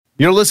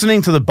You're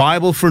listening to the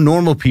Bible for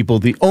Normal People,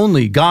 the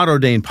only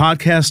God-ordained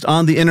podcast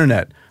on the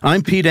internet.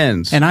 I'm Pete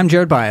Enns. And I'm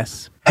Jared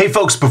Bias. Hey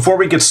folks, before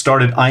we get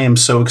started, I am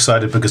so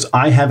excited because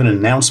I have an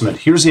announcement.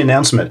 Here's the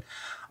announcement.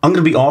 I'm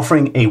going to be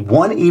offering a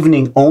one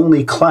evening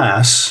only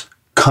class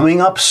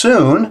coming up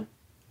soon,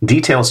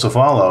 details to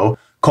follow,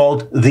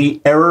 called The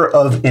Error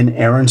of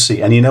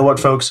Inerrancy. And you know what,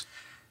 folks?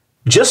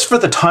 Just for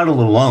the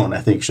title alone,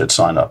 I think you should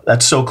sign up.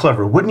 That's so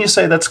clever. Wouldn't you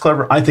say that's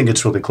clever? I think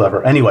it's really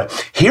clever. Anyway,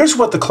 here's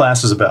what the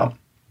class is about.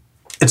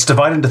 It's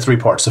divided into three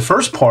parts. The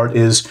first part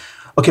is,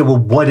 okay, well,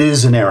 what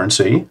is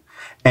inerrancy?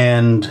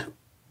 And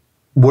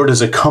where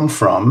does it come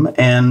from?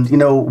 And,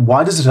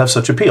 why does it have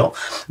such appeal?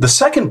 The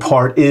second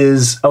part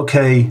is,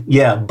 okay,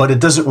 yeah, but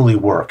it doesn't really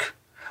work.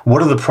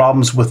 What are the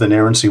problems with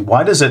inerrancy?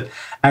 Why does it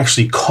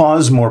actually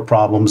cause more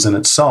problems than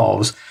it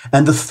solves?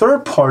 And the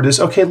third part is,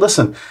 okay,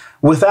 listen,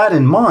 with that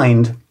in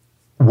mind,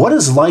 what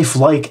is life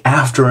like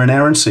after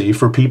inerrancy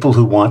for people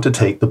who want to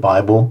take the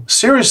Bible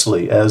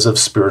seriously as of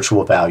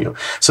spiritual value?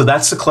 So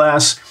that's the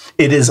class.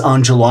 It is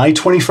on July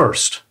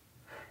 21st,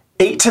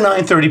 8 to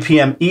 9:30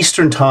 p.m.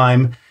 Eastern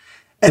Time.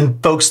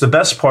 And folks, the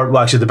best part,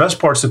 well, actually, the best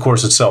part's the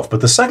course itself,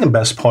 but the second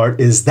best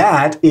part is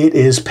that it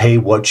is pay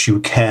what you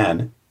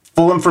can.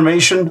 Full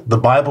information,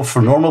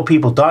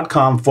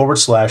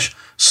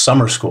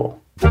 thebiblefornormalpeople.com/summer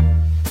school.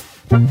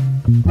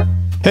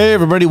 Hey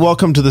everybody,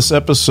 welcome to this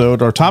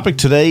episode. Our topic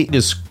today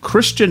is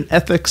Christian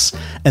ethics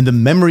and the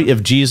memory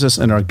of Jesus,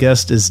 and our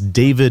guest is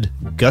David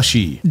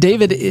Gushee.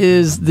 David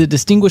is the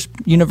Distinguished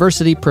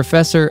University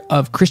Professor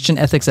of Christian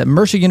Ethics at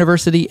Mercer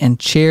University and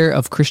Chair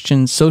of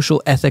Christian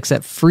Social Ethics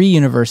at Free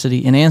University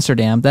in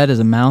Amsterdam. That is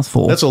a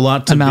mouthful. That's a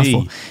lot to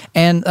be.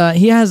 And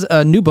he has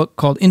a new book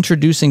called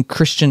Introducing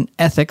Christian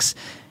Ethics.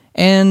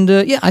 And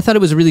I thought it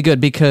was really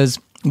good because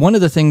one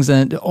of the things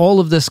that all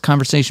of this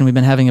conversation we've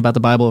been having about the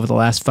Bible over the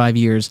last 5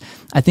 years,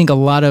 I think a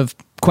lot of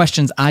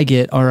questions I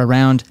get are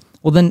around,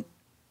 well, then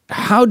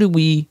how do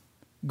we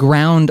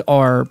ground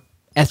our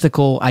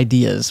ethical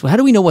ideas? How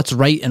do we know what's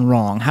right and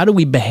wrong? How do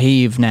we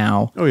behave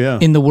now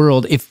in the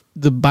world if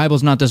the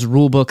Bible's not this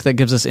rule book that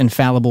gives us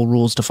infallible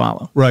rules to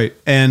follow? Right.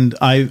 And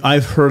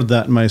I've heard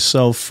that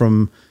myself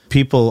from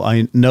people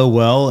I know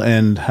well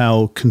and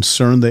how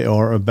concerned they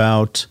are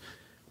about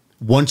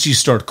once you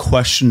start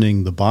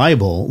questioning the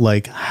Bible,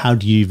 like, how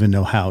do you even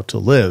know how to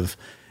live?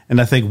 And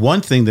I think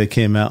one thing that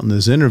came out in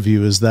this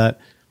interview is that,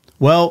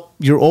 well,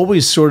 you're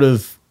always sort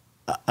of,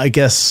 I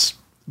guess,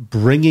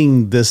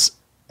 bringing this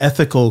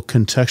ethical,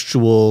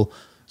 contextual,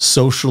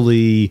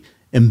 socially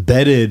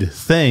embedded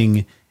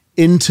thing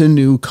into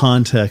new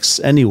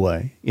contexts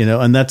anyway,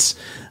 and that's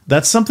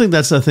something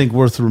that's, I think,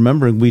 worth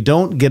remembering. We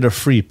don't get a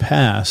free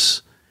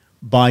pass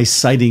by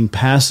citing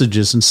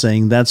passages and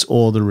saying that's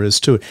all there is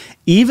to it.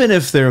 Even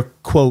if they're,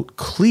 quote,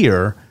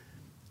 clear.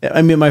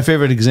 I mean, my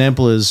favorite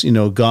example is,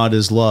 God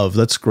is love.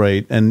 That's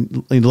great.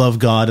 And love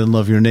God and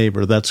love your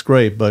neighbor. That's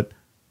great. But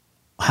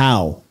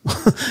how?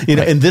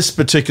 In this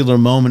particular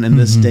moment, in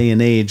this day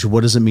and age,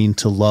 what does it mean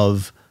to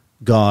love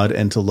God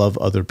and to love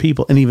other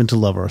people and even to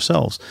love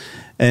ourselves?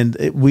 And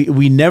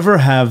we never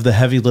have the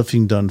heavy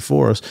lifting done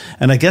for us.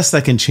 And I guess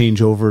that can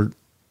change over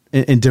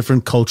in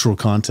different cultural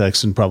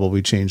contexts and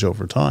probably change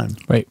over time.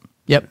 Right.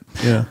 Yep.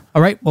 Yeah.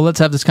 All right. Well, let's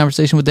have this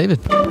conversation with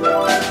David.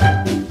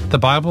 The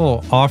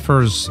Bible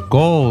offers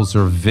goals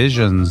or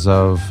visions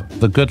of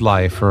the good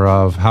life or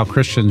of how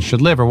Christians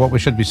should live or what we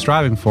should be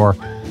striving for.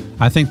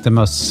 I think the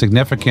most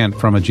significant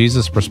from a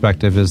Jesus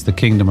perspective is the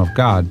kingdom of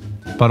God,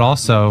 but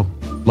also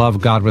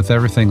love God with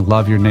everything,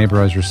 love your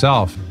neighbor as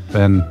yourself,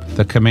 and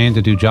the command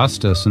to do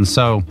justice. And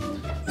so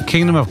the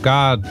kingdom of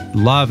God,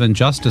 love, and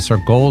justice are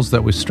goals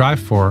that we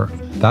strive for.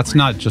 That's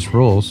not just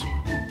rules.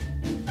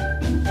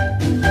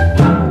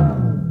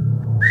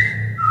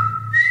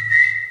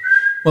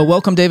 Well,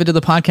 welcome, David, to the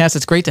podcast.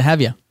 It's great to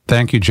have you.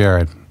 Thank you,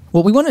 Jared.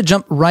 Well, we want to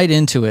jump right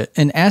into it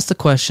and ask the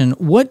question,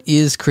 what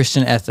is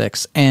Christian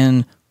ethics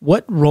and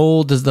what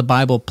role does the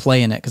Bible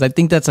play in it? Because I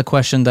think that's a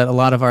question that a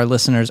lot of our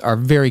listeners are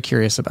very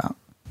curious about.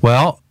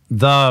 Well,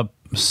 the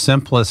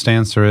simplest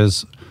answer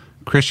is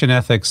Christian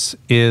ethics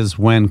is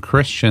when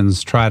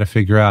Christians try to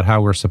figure out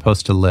how we're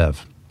supposed to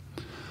live.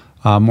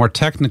 More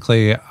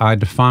technically, I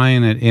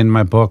define it in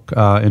my book,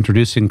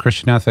 Introducing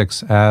Christian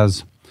Ethics,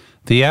 as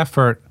the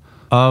effort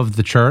of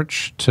the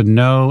church to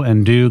know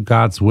and do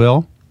God's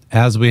will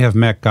as we have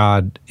met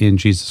God in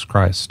Jesus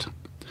Christ.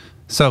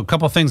 So a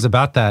couple things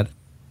about that,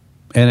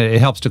 and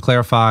it helps to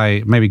clarify,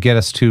 maybe get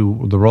us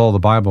to the role of the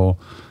Bible.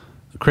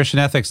 Christian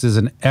ethics is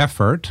an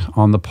effort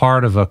on the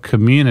part of a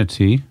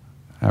community,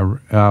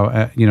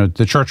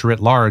 the church writ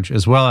large,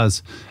 as well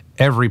as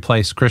every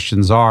place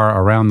Christians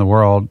are around the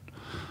world.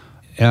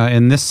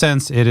 In this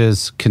sense, it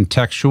is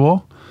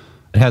contextual.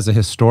 It has a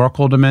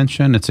historical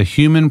dimension. It's a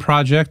human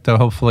project, though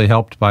hopefully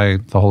helped by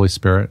the Holy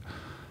Spirit.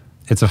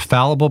 It's a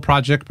fallible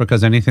project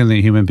because anything that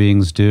human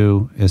beings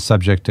do is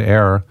subject to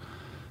error.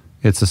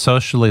 It's a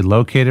socially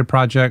located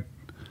project.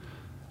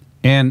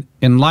 And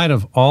in light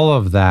of all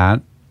of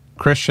that,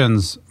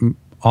 Christians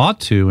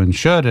ought to and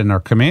should and are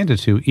commanded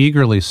to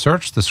eagerly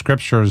search the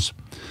Scriptures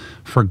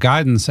for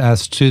guidance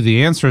as to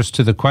the answers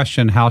to the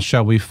question, how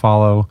shall we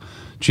follow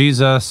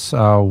Jesus?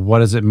 What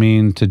does it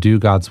mean to do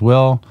God's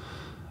will?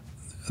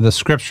 The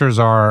scriptures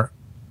are,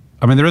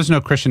 there is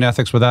no Christian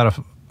ethics without,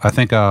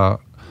 a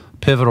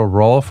pivotal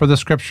role for the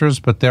scriptures,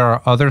 but there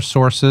are other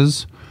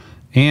sources,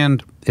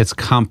 and it's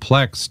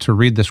complex to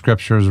read the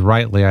scriptures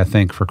rightly, I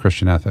think, for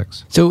Christian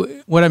ethics. So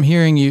what I'm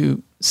hearing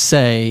you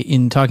say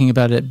in talking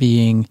about it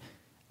being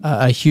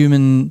a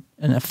human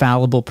and a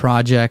fallible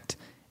project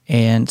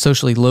and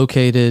socially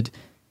located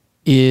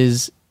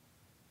is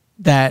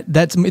that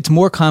it's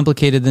more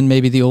complicated than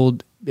maybe the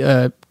old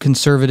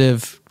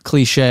conservative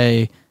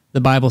cliche,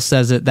 the Bible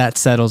says it, that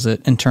settles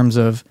it, in terms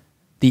of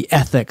the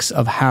ethics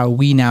of how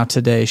we now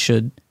today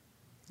should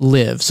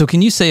live. So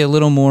can you say a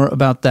little more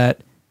about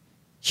that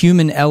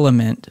human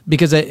element?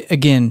 Because I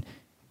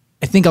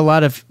think a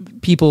lot of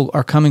people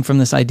are coming from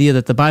this idea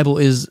that the Bible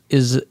is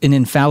an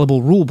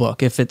infallible rule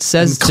book. If it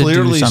says to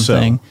do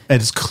something,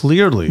 it's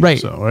clearly right.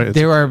 So, right?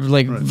 There are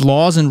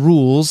laws and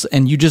rules,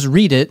 and you just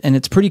read it, and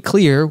it's pretty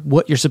clear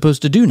what you're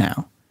supposed to do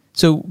now.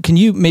 So can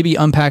you maybe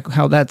unpack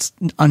how that's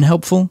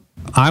unhelpful?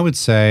 I would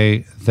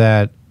say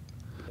that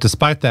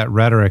despite that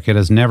rhetoric, it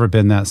has never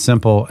been that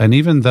simple. And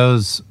even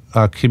those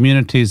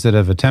communities that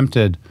have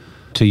attempted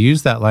to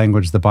use that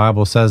language, the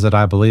Bible says it,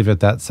 I believe it,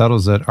 that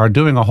settles it, are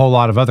doing a whole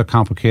lot of other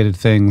complicated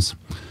things,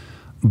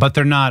 but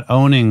they're not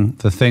owning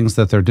the things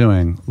that they're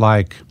doing,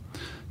 like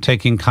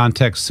taking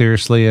context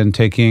seriously and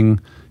taking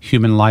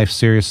human life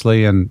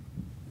seriously and,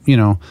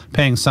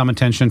 paying some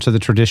attention to the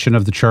tradition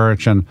of the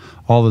church and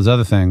all those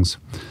other things.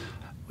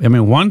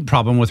 One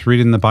problem with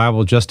reading the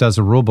Bible just as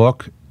a rule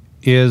book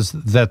is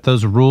that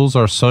those rules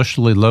are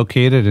socially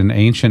located in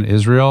ancient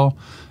Israel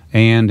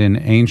and in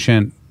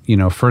ancient,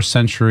 first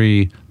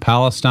century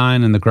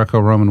Palestine and the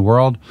Greco-Roman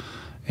world.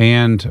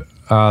 And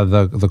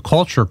the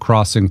culture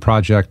crossing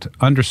project,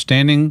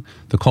 understanding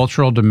the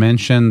cultural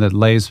dimension that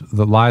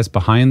lies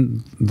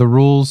behind the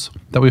rules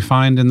that we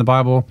find in the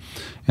Bible,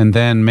 and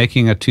then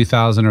making a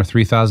 2,000 or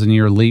 3,000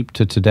 year leap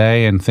to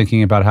today and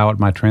thinking about how it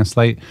might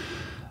translate,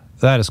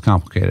 that is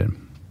complicated.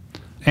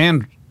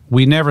 And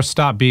we never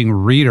stop being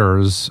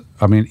readers,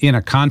 in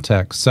a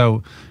context.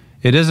 So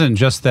it isn't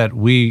just that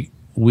we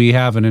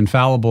have an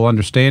infallible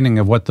understanding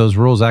of what those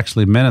rules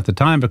actually meant at the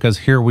time, because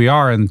here we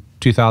are in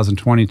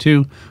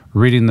 2022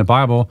 reading the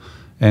Bible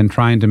and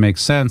trying to make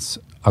sense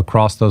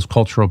across those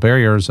cultural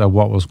barriers of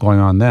what was going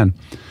on then.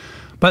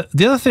 But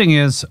the other thing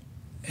is,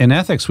 in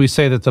ethics, we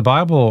say that the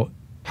Bible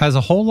has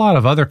a whole lot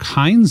of other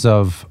kinds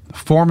of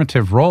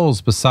formative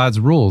roles besides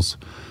rules.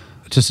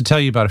 Just to tell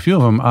you about a few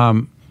of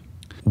them,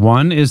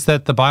 one is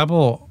that the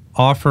Bible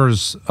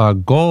offers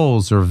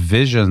goals or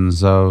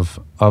visions of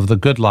the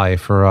good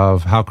life or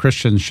of how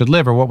Christians should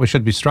live or what we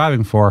should be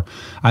striving for.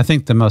 I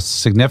think the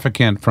most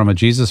significant from a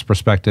Jesus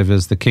perspective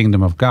is the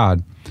kingdom of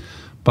God,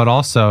 but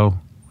also,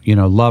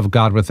 love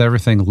God with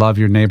everything, love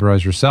your neighbor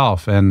as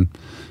yourself, and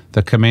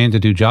the command to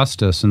do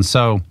justice. And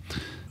so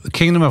the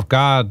kingdom of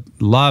God,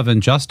 love,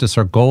 and justice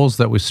are goals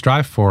that we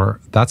strive for.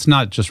 That's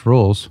not just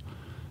rules.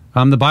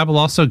 The Bible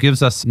also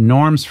gives us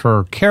norms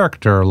for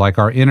character, like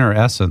our inner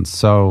essence,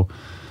 so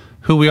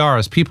who we are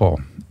as people.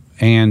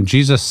 And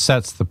Jesus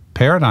sets the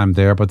paradigm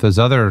there, but there's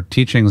other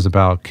teachings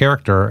about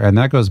character, and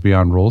that goes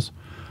beyond rules.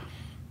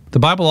 The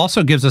Bible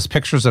also gives us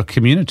pictures of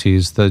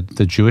communities, the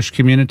Jewish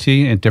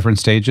community at different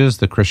stages,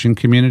 the Christian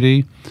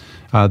community,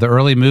 the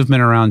early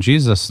movement around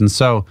Jesus. And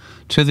so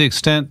to the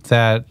extent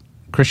that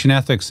Christian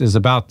ethics is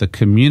about the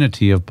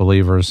community of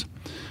believers,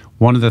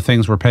 one of the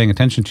things we're paying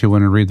attention to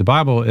when we read the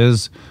Bible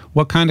is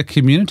what kind of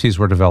communities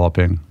we're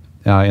developing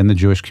in the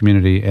Jewish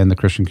community and the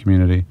Christian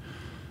community.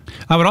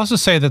 I would also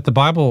say that the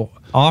Bible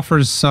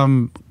offers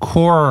some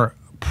core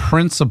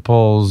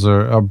principles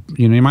or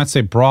you might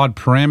say broad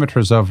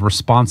parameters of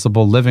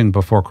responsible living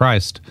before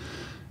Christ.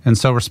 And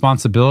so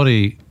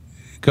responsibility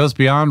goes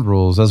beyond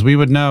rules. As we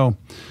would know,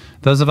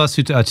 those of us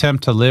who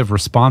attempt to live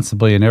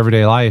responsibly in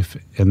everyday life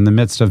in the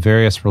midst of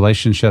various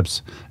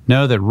relationships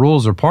know that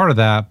rules are part of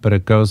that, but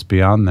it goes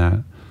beyond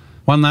that.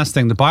 One last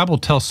thing, the Bible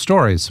tells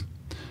stories,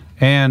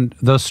 and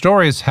those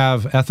stories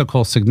have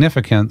ethical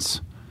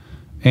significance.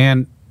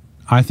 And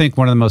I think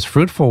one of the most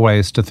fruitful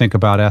ways to think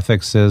about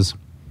ethics is,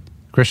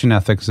 Christian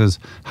ethics is,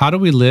 how do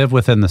we live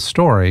within the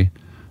story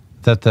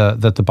that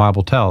the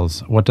Bible tells?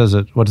 What does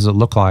it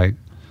look like?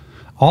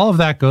 All of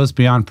that goes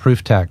beyond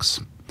proof texts.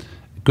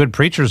 Good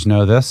preachers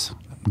know this.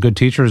 Good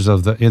teachers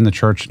in the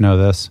church know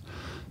this.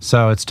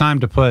 So it's time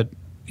to put,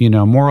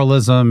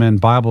 moralism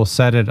and Bible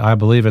said it, I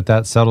believe it,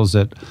 that settles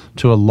it,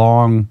 to a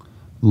long,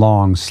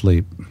 long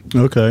sleep.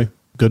 Okay.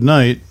 Good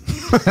night.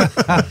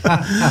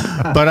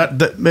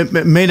 But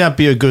it may not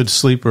be a good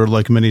sleeper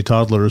like many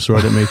toddlers,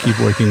 right? It may keep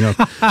waking up.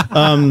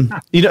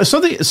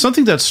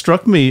 Something that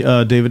struck me,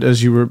 David,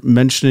 as you were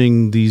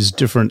mentioning these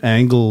different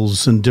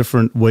angles and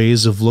different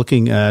ways of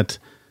looking at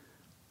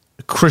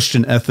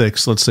Christian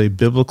ethics, let's say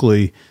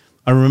biblically.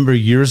 I remember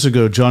years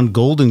ago, John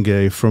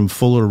Goldingay from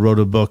Fuller wrote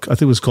a book, I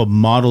think it was called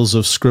Models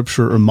of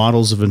Scripture or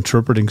Models of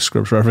Interpreting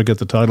Scripture. I forget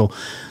the title.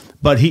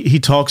 But he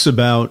talks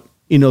about,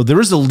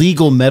 there is a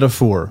legal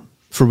metaphor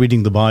for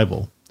reading the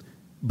Bible,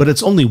 but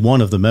it's only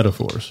one of the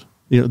metaphors.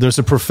 There's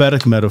a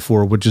prophetic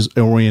metaphor which is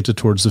oriented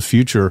towards the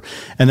future,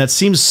 and that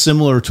seems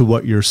similar to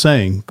what you're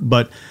saying.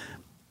 But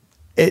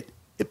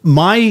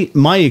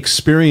my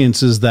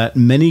experience is that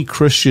many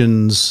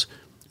Christians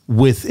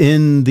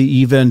within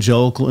the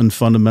evangelical and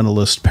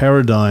fundamentalist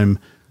paradigm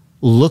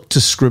look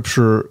to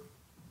Scripture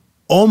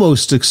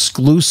almost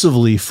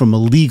exclusively from a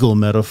legal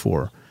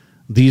metaphor.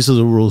 These are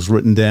the rules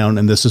written down,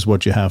 and this is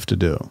what you have to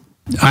do.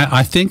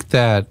 I think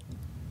that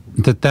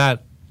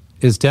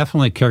is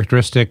definitely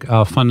characteristic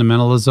of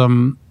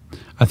fundamentalism.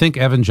 I think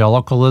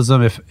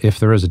evangelicalism, if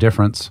there is a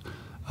difference,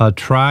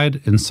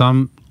 tried in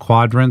some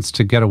quadrants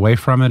to get away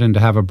from it and to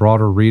have a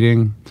broader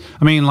reading.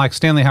 I mean, like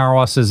Stanley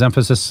Hauerwas's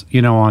emphasis,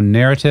 on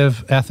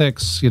narrative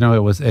ethics,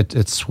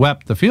 it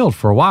swept the field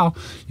for a while,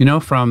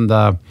 from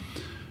the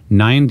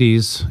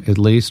 90s at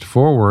least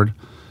forward.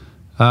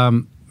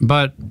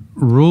 But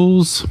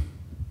rules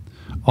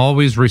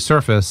always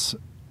resurface.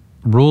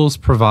 Rules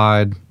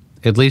provide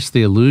at least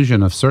the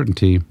illusion of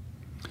certainty.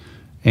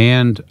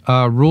 And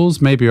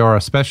rules maybe are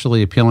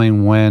especially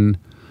appealing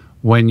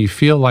when you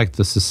feel like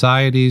the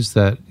societies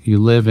that you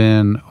live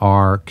in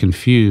are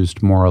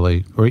confused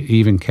morally or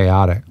even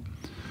chaotic.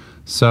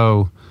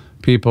 So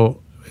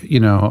people,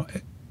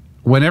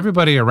 when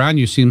everybody around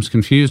you seems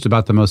confused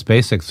about the most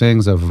basic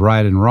things of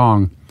right and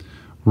wrong,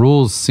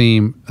 rules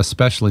seem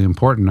especially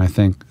important, I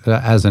think,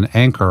 as an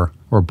anchor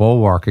or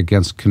bulwark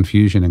against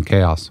confusion and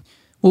chaos.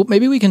 Well,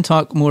 maybe we can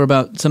talk more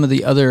about some of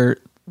the other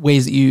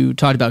ways that you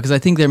talked about, because I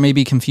think there may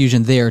be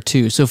confusion there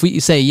too. So if we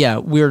say, yeah,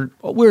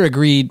 we're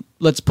agreed,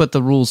 let's put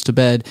the rules to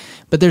bed,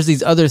 but there's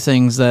these other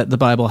things that the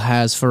Bible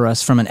has for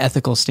us from an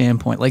ethical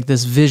standpoint, like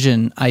this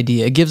vision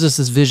idea. It gives us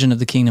this vision of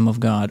the kingdom of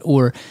God,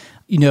 or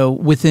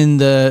within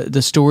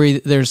the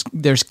story,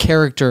 there's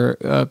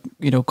character,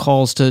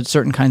 calls to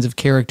certain kinds of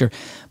character.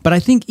 But I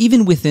think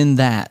even within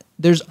that,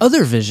 there's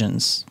other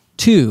visions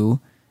too.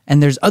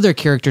 And there's other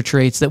character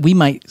traits that we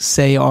might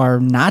say are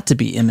not to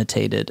be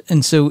imitated.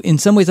 And so in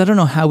some ways, I don't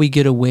know how we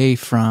get away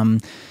from,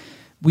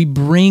 we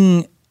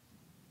bring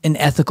an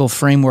ethical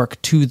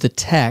framework to the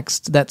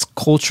text that's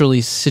culturally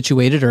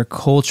situated or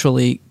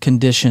culturally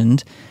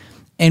conditioned.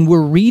 And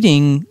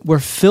we're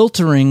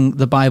filtering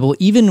the Bible,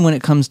 even when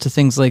it comes to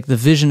things like the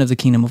vision of the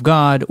kingdom of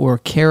God or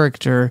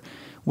character,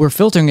 we're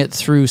filtering it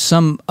through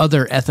some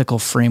other ethical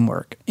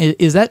framework.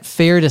 Is that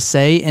fair to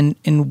say?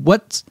 And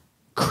what's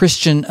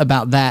Christian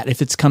about that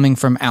if it's coming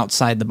from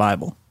outside the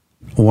Bible?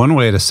 One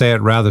way to say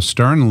it rather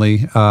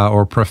sternly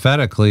or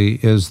prophetically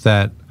is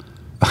that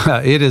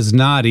it is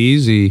not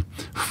easy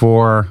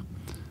for,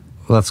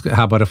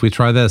 how about if we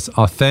try this,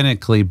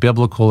 authentically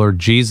biblical or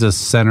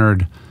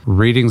Jesus-centered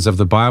readings of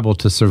the Bible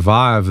to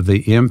survive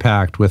the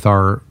impact with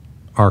our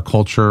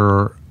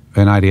culture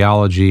and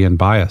ideology and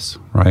bias,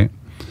 right?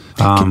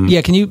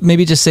 Can you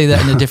maybe just say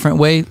that in a different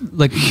way?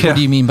 Like, What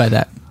do you mean by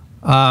that?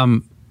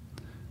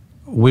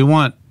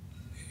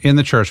 In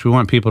the church, we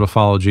want people to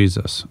follow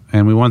Jesus,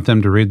 and we want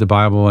them to read the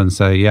Bible and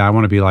say, "Yeah, I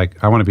want to be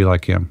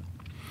like him."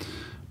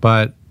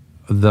 But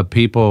the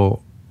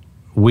people,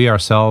 we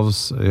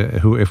ourselves,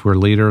 who, if we're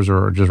leaders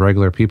or just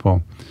regular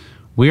people,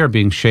 we are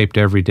being shaped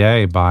every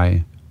day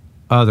by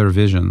other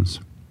visions,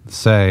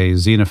 say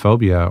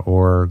xenophobia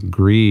or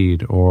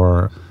greed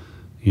or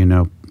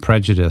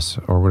prejudice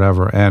or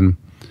whatever, and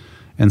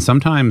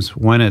sometimes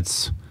when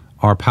it's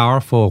our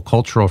powerful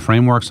cultural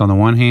frameworks on the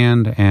one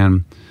hand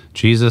and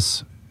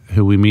Jesus,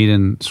 who we meet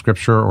in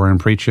Scripture or in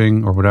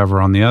preaching or whatever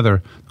on the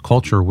other,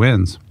 culture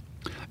wins.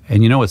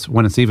 And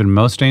when it's even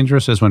most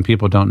dangerous is when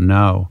people don't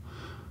know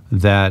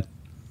that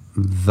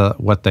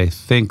what they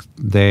think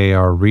they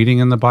are reading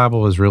in the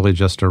Bible is really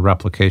just a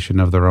replication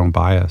of their own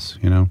bias,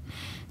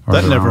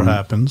 That never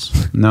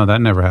happens. No,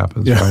 that never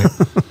happens, yeah.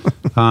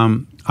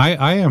 Right?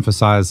 I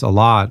emphasize a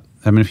lot.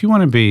 I mean, if you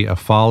want to be a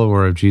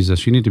follower of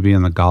Jesus, you need to be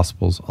in the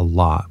Gospels a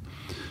lot.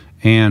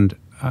 And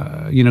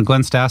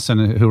Glenn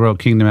Stassen, who wrote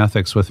Kingdom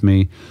Ethics with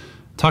me,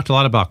 talked a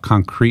lot about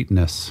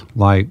concreteness.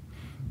 Like,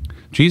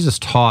 Jesus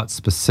taught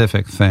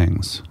specific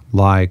things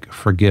like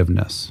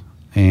forgiveness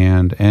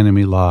and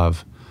enemy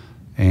love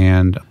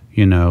and,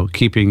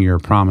 keeping your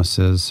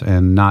promises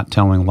and not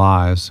telling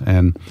lies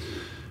and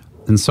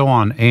so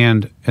on.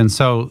 And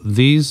so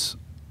these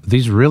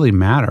really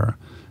matter.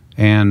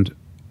 And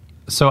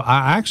so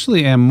I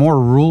actually am more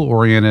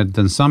rule-oriented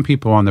than some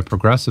people on the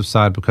progressive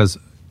side because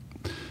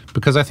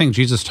I think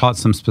Jesus taught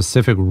some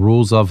specific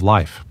rules of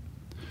life,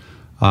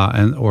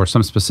 or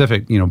some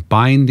specific,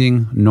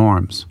 binding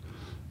norms,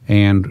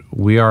 and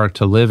we are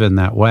to live in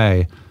that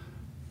way.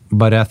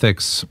 But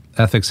ethics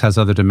has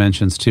other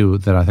dimensions too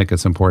that I think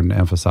it's important to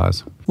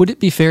emphasize. Would it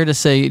be fair to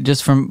say,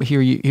 just from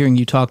hearing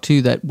you talk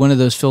too, that one of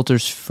those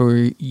filters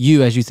for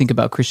you as you think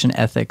about Christian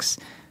ethics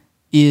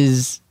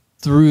is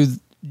through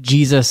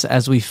Jesus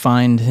as we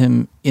find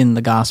him in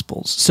the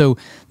Gospels? So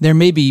there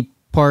may be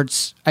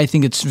parts, I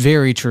think it's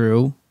very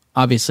true,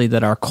 obviously,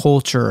 that our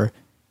culture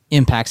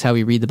impacts how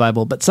we read the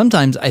Bible. But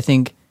sometimes I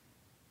think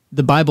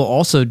the Bible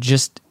also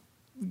just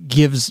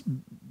gives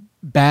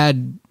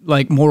bad,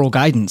 moral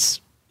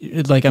guidance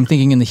like I'm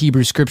thinking in the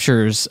Hebrew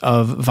scriptures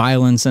of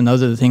violence and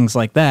other things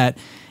like that.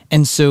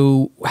 And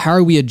so how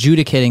are we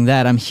adjudicating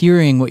that? I'm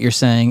hearing what you're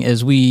saying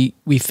as we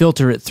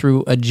filter it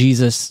through a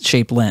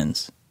Jesus-shaped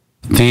lens.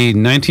 The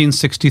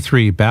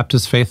 1963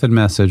 Baptist Faith and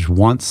Message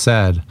once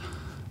said,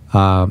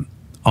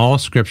 all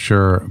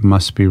Scripture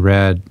must be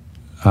read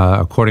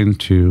according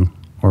to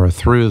or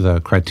through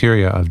the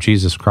criteria of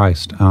Jesus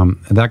Christ.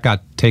 That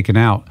got taken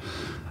out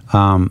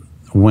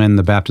when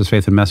the Baptist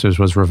Faith and Message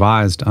was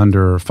revised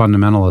under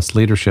fundamentalist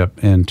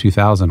leadership in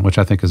 2000, which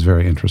I think is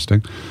very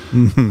interesting.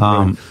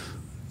 Right.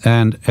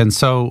 And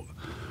so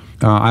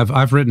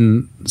I've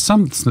written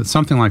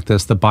something like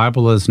this: the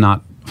Bible is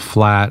not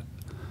flat.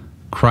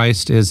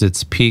 Christ is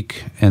its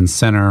peak and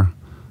center.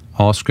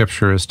 All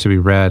Scripture is to be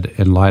read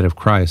in light of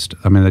Christ.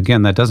 I mean,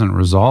 again, that doesn't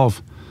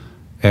resolve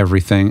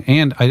everything.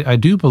 And I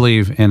do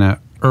believe in an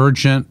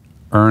urgent,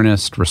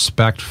 earnest,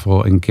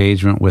 respectful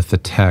engagement with the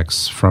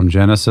text from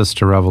Genesis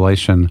to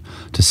Revelation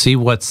to see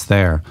what's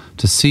there,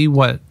 to see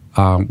what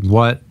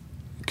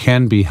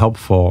can be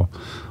helpful.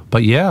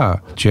 But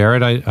yeah,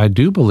 Jared, I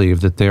do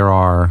believe that there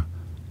are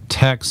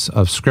texts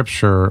of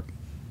Scripture,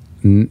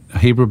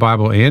 Hebrew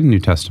Bible and New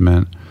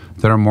Testament,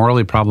 that are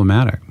morally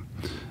problematic.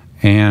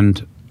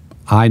 And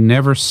I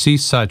never see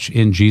such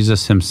in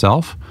Jesus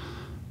himself,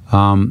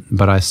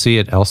 but I see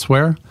it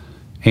elsewhere.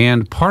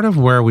 And part of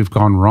where we've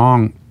gone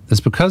wrong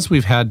is because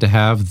we've had to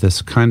have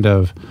this kind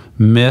of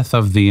myth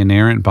of the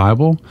inerrant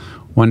Bible.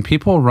 When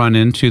people run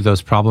into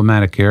those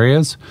problematic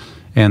areas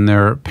and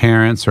their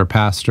parents or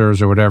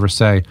pastors or whatever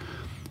say,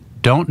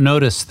 "Don't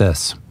notice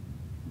this.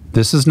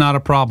 This is not a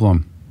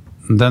problem,"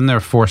 then they're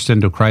forced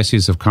into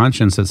crises of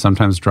conscience that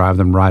sometimes drive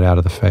them right out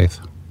of the faith.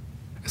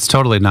 It's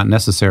totally not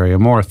necessary. A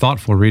more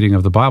thoughtful reading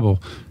of the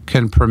Bible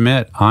can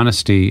permit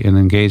honesty and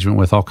engagement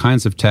with all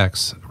kinds of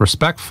texts,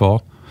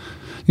 respectful.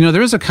 You know,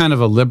 there is a kind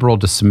of a liberal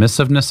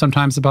dismissiveness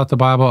sometimes about the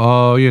Bible.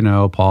 Oh, you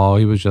know, Paul,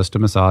 he was just a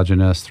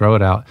misogynist, throw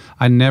it out.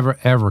 I never,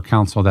 ever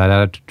counsel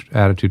that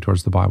attitude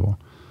towards the Bible.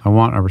 I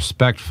want a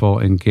respectful,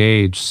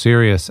 engaged,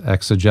 serious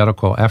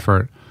exegetical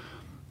effort,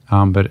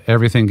 but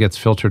everything gets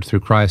filtered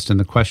through Christ, and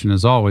the question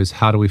is always,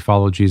 how do we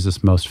follow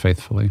Jesus most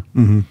faithfully?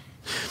 Mm-hmm.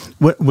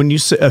 When you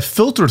say a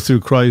filter through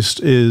Christ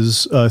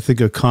is, I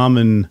think, a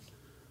common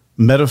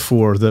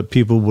metaphor that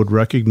people would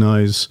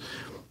recognize.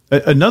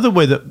 Another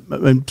way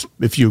that,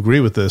 if you agree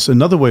with this,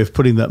 another way of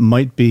putting that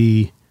might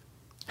be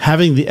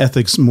having the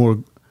ethics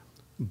more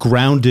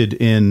grounded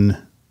in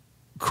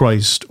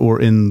Christ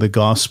or in the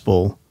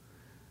gospel.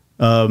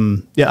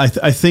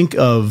 I think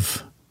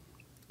of,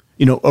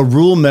 a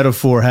rule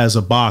metaphor has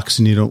a box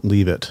and you don't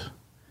leave it.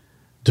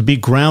 To be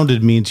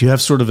grounded means you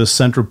have sort of a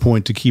center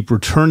point to keep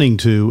returning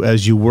to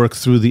as you work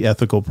through the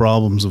ethical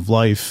problems of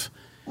life.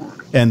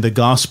 And the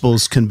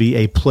Gospels can be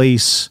a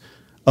place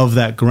of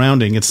that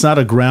grounding. It's not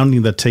a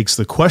grounding that takes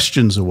the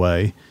questions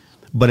away,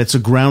 but it's a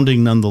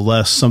grounding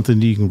nonetheless, something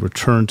that you can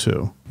return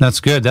to. That's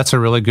good. That's a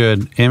really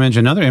good image.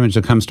 Another image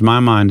that comes to my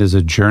mind is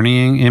a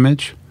journeying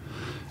image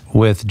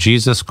with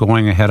Jesus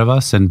going ahead of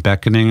us and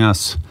beckoning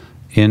us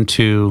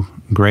into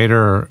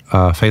greater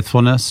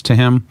faithfulness to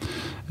him,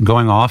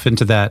 going off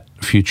into that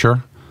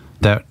future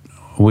that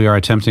we are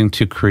attempting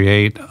to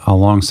create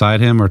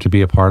alongside him or to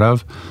be a part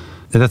of.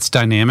 That's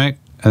dynamic.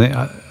 I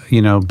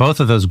think, both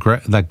of those,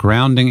 that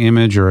grounding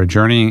image or a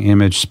journeying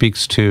image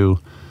speaks to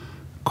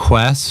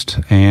quest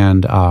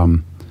and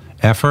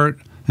effort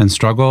and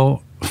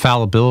struggle,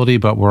 fallibility,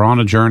 but we're on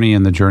a journey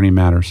and the journey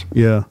matters.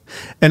 Yeah.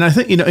 And I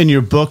think, in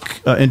your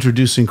book,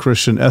 Introducing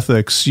Christian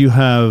Ethics, you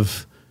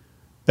have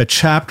a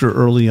chapter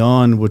early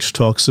on which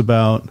talks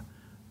about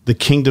the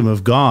kingdom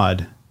of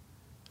God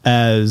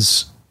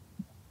as,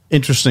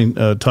 interesting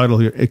title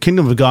here, a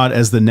kingdom of God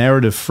as the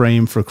narrative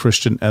frame for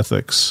Christian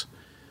ethics.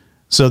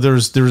 So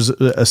there's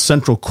a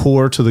central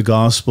core to the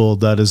gospel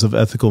that is of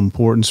ethical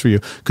importance for you.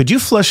 Could you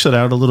flesh that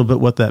out a little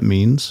bit, what that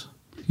means?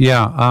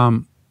 Yeah.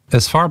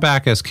 As far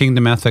back as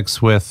Kingdom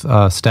Ethics with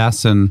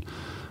Stassen,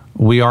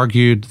 we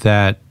argued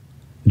that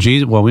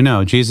we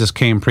know Jesus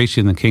came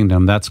preaching the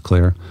kingdom. That's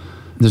clear.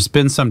 There's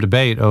been some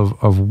debate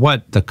of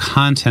what the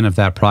content of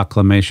that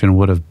proclamation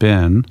would have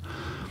been.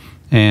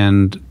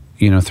 And,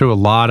 through a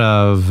lot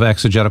of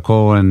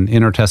exegetical and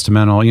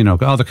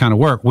intertestamental, other kind of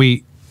work,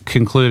 we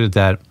concluded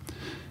that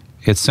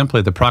it's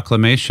simply the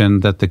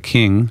proclamation that the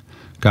King,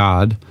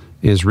 God,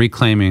 is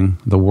reclaiming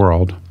the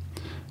world.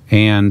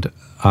 And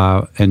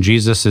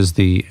Jesus is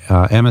the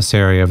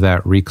emissary of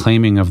that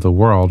reclaiming of the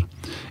world.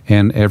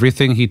 And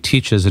everything he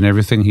teaches and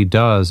everything he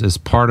does is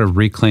part of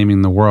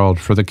reclaiming the world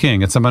for the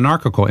King. It's a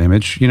monarchical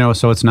image,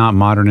 so it's not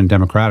modern and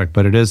democratic,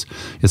 but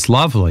it's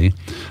lovely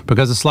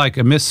because it's like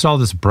amidst all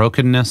this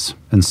brokenness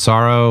and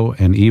sorrow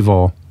and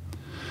evil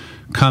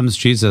comes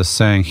Jesus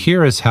saying,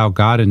 here is how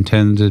God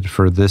intended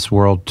for this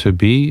world to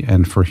be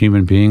and for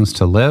human beings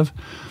to live.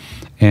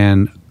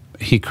 And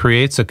he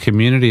creates a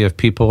community of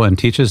people and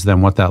teaches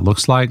them what that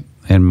looks like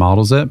and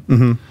models it.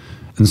 Mm-hmm.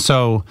 And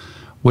so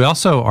we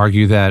also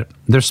argue that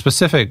there's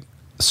specific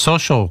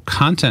social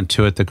content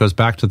to it that goes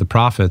back to the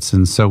prophets.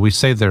 And so we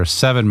say there are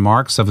 7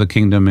 marks of the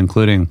kingdom,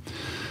 including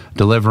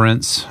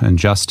deliverance and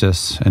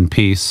justice and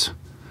peace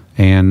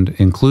and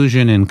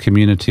inclusion in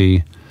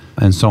community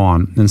and so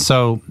on. And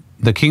so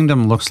the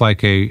kingdom looks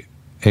like a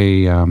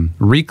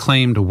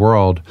reclaimed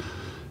world,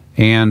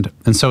 and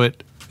so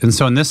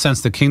in this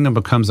sense, the kingdom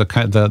becomes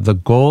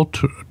the goal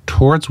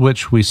towards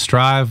which we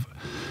strive.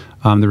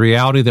 The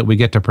reality that we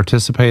get to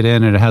participate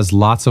in, and it has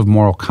lots of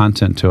moral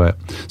content to it.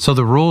 So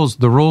the rules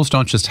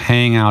don't just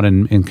hang out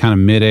in kind of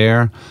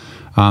midair.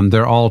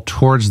 They're all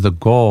towards the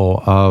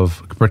goal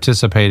of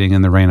participating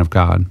in the reign of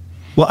God.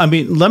 Well, I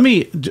mean, let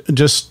me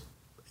just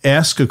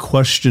ask a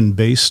question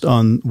based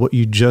on what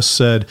you just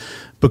said,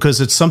 because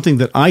it's something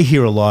that I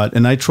hear a lot,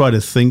 and I try to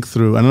think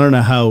through, and I don't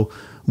know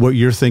what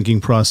your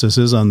thinking process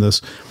is on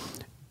this.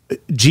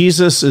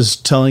 Jesus is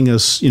telling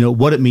us,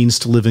 what it means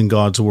to live in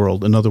God's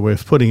world, another way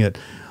of putting it.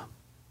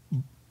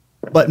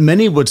 But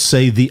many would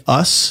say the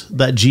us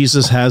that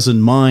Jesus has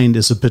in mind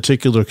is a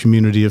particular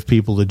community of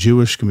people, the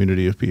Jewish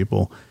community of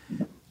people.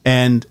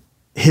 And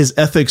his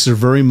ethics are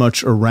very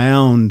much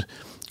around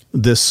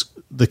this: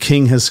 the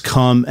king has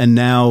come, and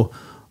now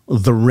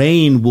the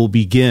reign will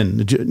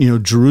begin.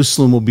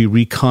 Jerusalem will be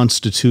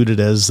reconstituted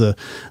as the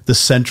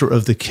center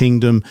of the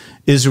kingdom.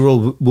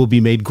 Israel will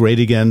be made great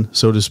again,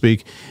 so to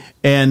speak.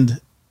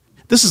 And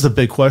this is the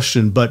big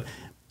question, but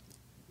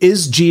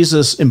is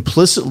Jesus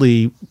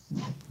implicitly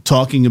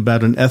talking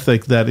about an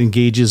ethic that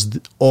engages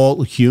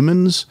all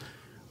humans,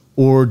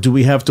 or do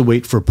we have to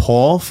wait for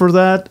Paul for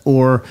that,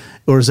 or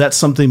is that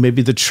something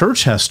maybe the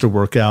church has to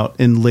work out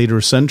in later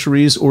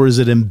centuries, or is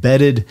it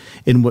embedded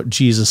in what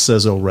Jesus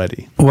says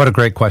already? What a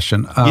great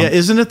question. Yeah,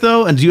 isn't it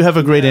though? And do you have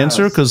a great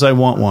answer? Because I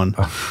want one.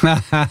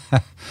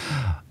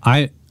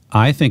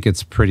 I think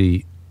it's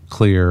pretty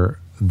clear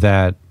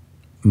that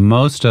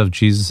most of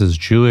Jesus's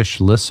Jewish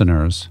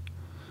listeners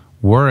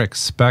were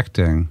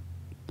expecting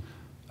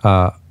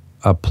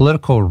a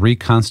political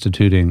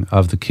reconstituting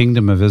of the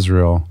kingdom of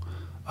Israel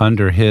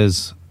under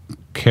his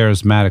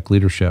charismatic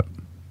leadership.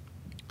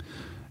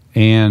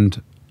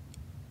 And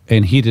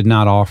he did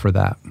not offer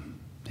that.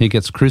 He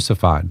gets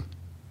crucified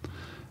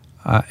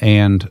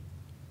and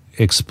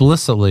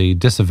explicitly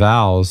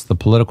disavows the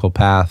political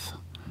path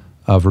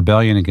of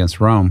rebellion against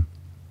Rome.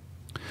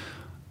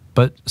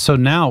 But so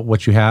now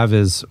what you have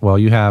is,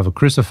 you have a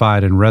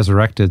crucified and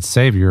resurrected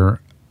Savior.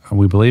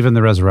 We believe in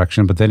the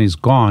resurrection, but then he's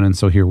gone, and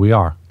so here we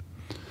are.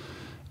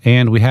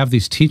 And we have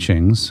these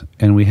teachings,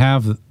 and we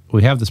have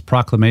this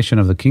proclamation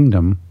of the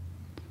kingdom.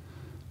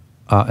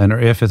 And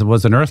if it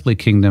was an earthly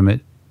kingdom,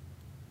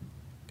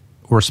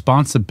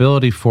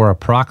 responsibility for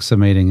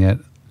approximating it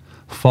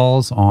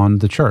falls on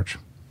the church.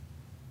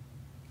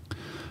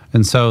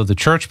 And so the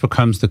church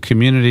becomes the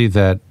community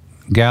that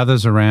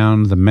gathers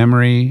around the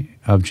memory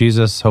of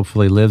Jesus,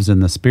 hopefully lives in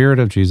the spirit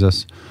of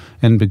Jesus,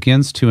 and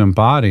begins to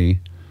embody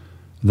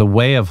the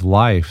way of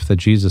life that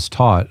Jesus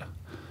taught.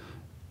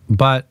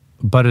 But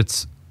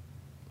it's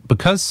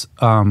because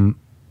the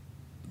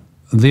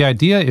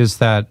idea is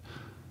that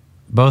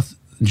both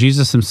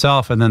Jesus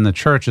himself and then the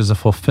church is a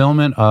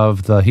fulfillment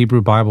of the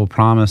Hebrew Bible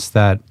promise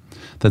that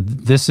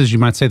this is, you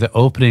might say, the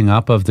opening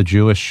up of the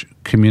Jewish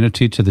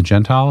community to the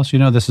Gentiles.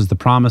 This is the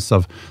promise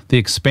of the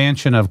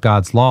expansion of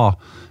God's law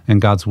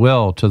and God's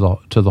will to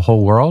the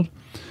whole world.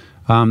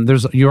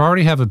 You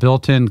already have a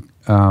built-in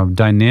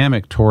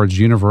dynamic towards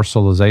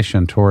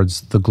universalization,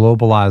 towards the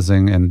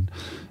globalizing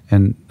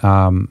and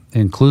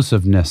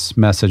inclusiveness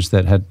message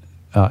that had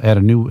at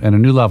a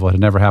new level. It had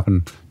never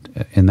happened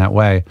in that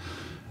way,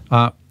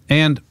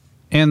 and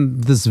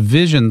this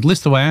vision, at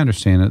least the way I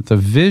understand it, the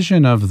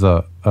vision of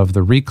the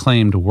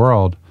reclaimed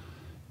world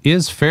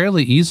is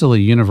fairly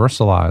easily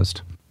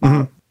universalized.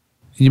 Mm-hmm.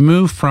 You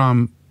move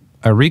from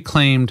a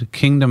reclaimed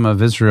kingdom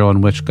of Israel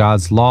in which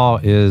God's law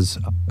is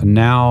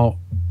now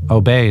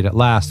obeyed at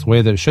last the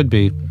way that it should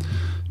be,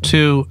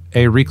 to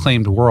a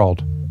reclaimed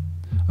world,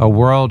 a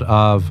world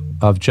of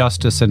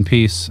justice and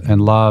peace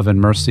and love and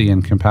mercy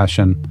and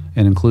compassion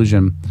and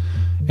inclusion.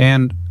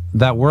 And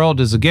that world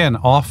is, again,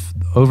 off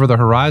over the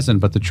horizon,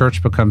 but the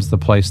church becomes the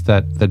place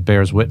that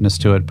bears witness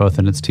to it, both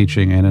in its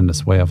teaching and in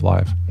its way of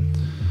life.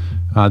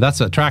 That's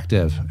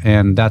attractive,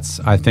 and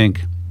I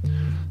think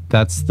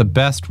that's the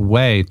best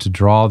way to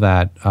draw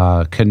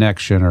that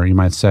connection, or you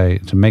might say,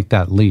 to make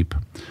that leap.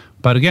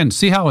 But again,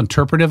 see how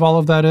interpretive all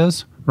of that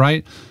is,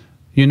 right?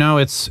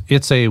 It's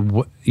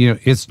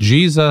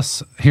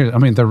Jesus here. I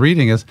mean, the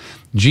reading is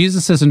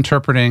Jesus is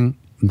interpreting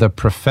the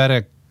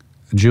prophetic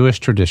Jewish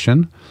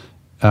tradition,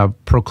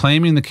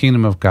 proclaiming the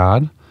kingdom of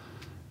God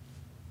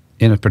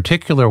in a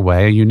particular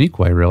way, a unique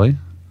way, really,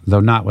 though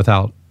not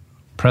without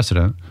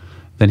precedent.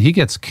 Then he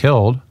gets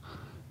killed,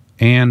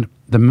 and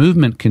the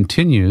movement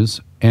continues,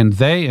 and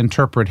they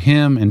interpret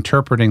him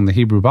interpreting the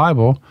Hebrew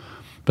Bible,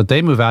 but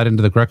they move out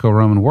into the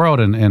Greco-Roman world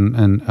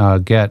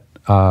and get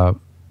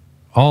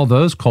all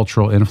those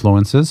cultural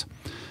influences,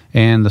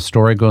 and the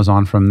story goes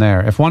on from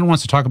there. If one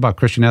wants to talk about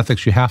Christian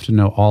ethics, you have to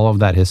know all of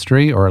that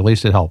history, or at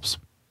least it helps.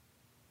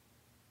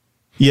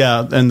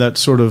 Yeah, and that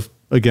sort of,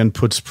 again,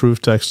 puts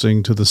proof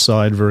texting to the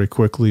side very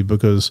quickly,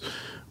 because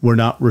we're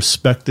not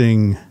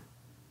respecting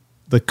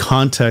the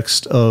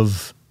context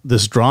of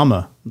this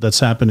drama that's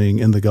happening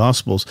in the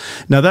Gospels.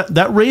 Now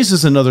that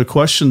raises another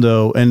question,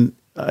 though, and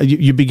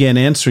you began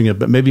answering it,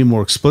 but maybe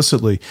more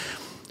explicitly.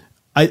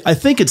 I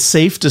think it's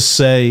safe to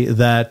say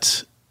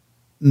that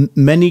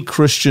many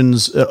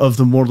Christians of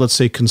the more, let's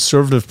say,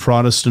 conservative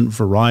Protestant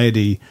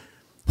variety,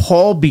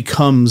 Paul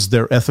becomes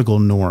their ethical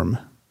norm.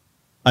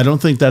 I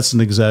don't think that's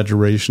an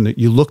exaggeration. That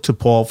you look to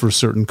Paul for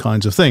certain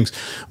kinds of things,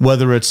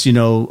 whether it's,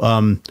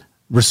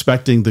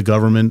 respecting the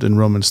government in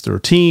Romans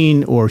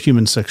 13 or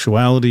human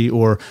sexuality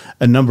or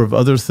a number of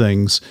other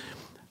things.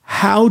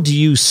 How do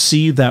you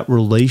see that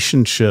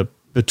relationship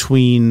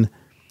between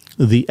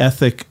the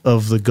ethic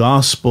of the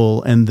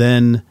gospel and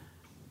then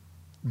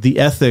the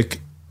ethic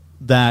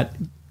that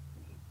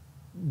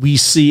we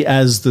see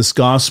as this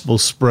gospel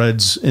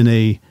spreads in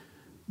a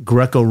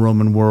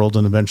Greco-Roman world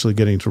and eventually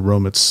getting to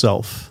Rome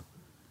itself?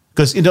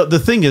 Because, the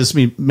thing is,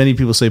 many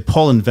people say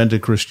Paul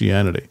invented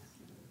Christianity.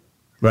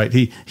 Right,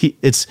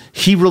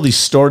 he really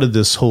started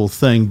this whole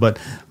thing, but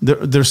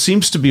there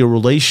seems to be a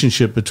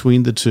relationship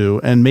between the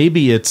two, and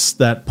maybe it's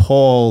that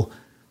Paul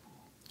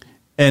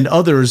and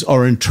others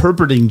are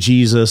interpreting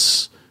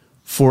Jesus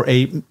for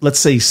a, let's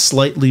say,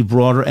 slightly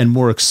broader and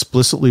more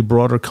explicitly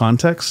broader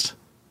context.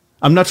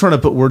 I'm not trying to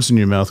put words in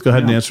your mouth. Go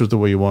ahead and answer it the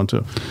way you want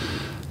to.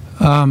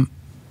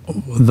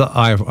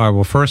 I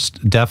will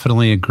first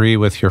definitely agree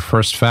with your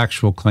first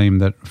factual claim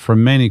that for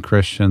many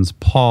Christians,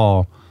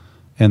 Paul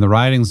and the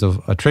writings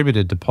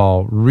attributed to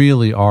Paul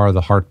really are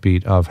the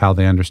heartbeat of how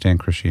they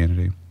understand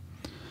Christianity.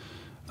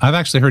 I've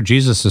actually heard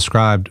Jesus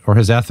described, or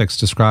his ethics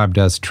described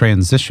as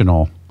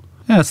transitional.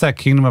 Yeah, it's that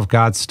kingdom of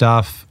God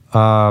stuff.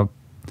 It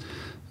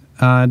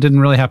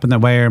didn't really happen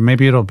that way, or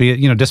maybe it'll be,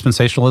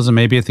 dispensationalism.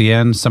 Maybe at the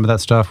end, some of that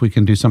stuff we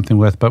can do something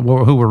with. But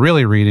who we're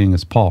really reading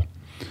is Paul.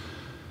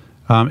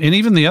 And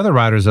even the other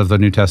writers of the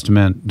New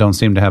Testament don't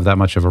seem to have that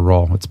much of a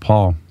role. It's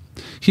Paul.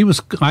 He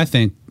was, I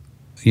think,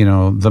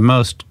 the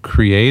most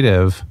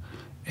creative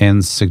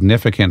and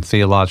significant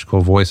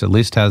theological voice, at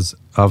least as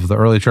of the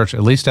early church,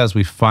 at least as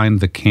we find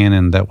the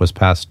canon that was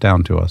passed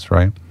down to us,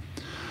 right?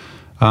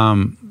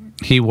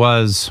 He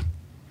was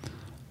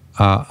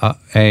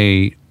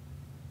a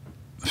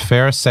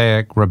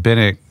Pharisaic,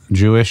 rabbinic,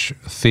 Jewish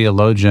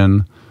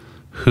theologian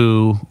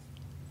who,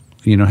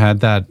 had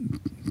that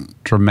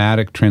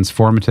dramatic,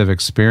 transformative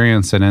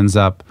experience and ends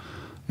up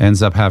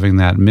having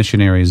that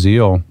missionary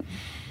zeal.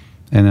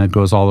 And it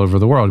goes all over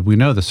the world. We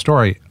know the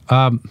story.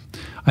 I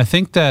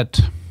think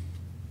that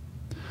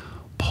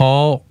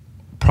Paul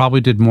probably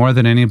did more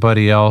than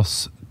anybody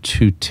else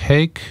to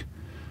take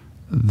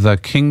the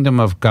kingdom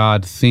of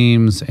God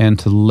themes and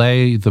to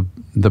lay the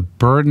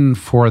burden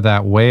for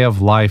that way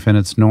of life and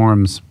its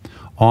norms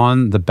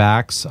on the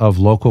backs of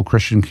local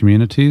Christian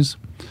communities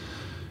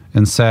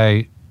and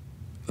say,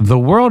 the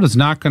world is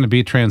not going to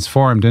be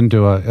transformed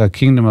into a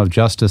kingdom of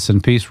justice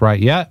and peace right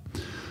yet.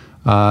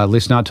 At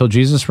least not till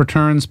Jesus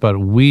returns, but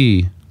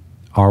we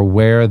are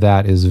where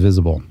that is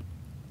visible.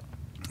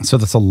 So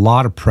that's a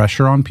lot of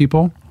pressure on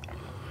people.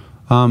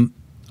 I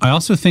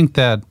also think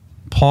that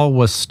Paul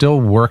was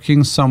still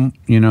working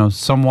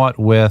somewhat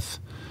with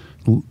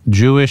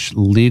Jewish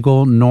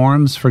legal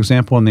norms, for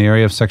example, in the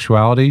area of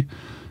sexuality,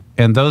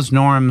 and those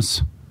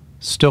norms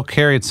still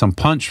carried some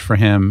punch for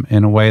him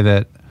in a way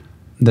that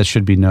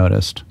should be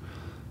noticed.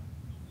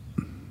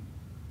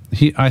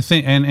 I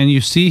think, and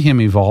you see him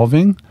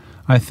evolving.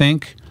 I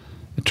think,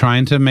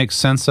 trying to make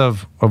sense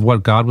of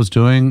what God was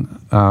doing,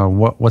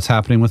 what's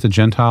happening with the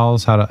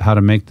Gentiles, how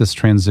to make this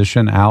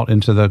transition out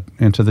into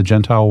the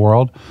Gentile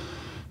world,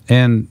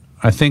 and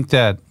I think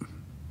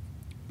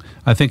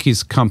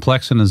he's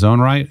complex in his own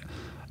right,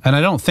 and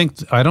I don't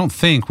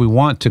think we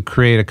want to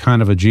create a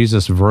kind of a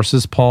Jesus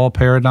versus Paul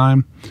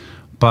paradigm,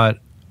 but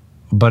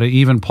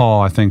even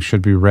Paul, I think,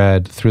 should be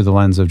read through the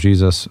lens of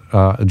Jesus,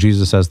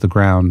 Jesus as the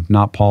ground,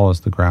 not Paul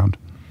as the ground,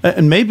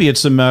 and maybe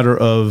it's a matter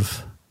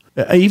of.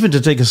 Even to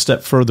take a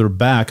step further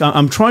back,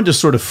 I'm trying to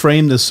sort of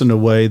frame this in a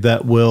way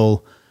that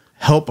will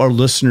help our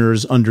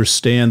listeners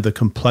understand the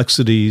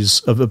complexities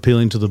of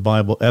appealing to the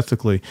Bible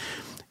ethically.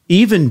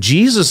 Even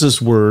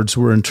Jesus's words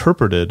were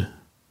interpreted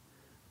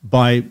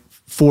by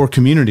four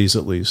communities,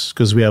 at least,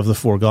 because we have the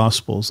four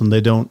Gospels, and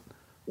they don't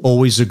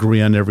always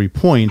agree on every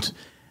point.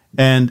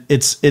 And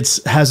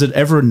has it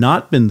ever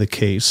not been the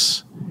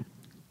case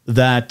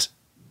that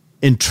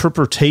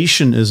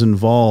interpretation is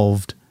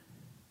involved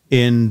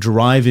in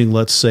deriving,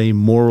 let's say,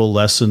 moral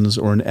lessons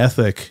or an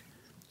ethic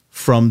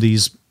from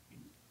these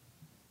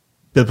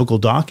biblical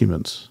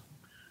documents?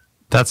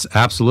 That's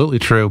absolutely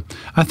true.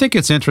 I think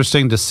it's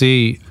interesting to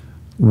see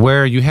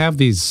where you have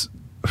these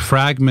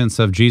fragments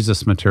of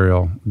Jesus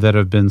material that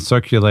have been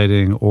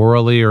circulating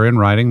orally or in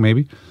writing,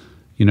 maybe,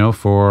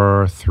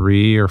 for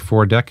 3 or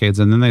 4 decades,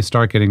 and then they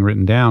start getting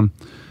written down.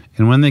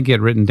 And when they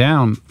get written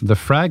down, the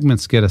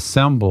fragments get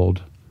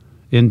assembled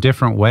in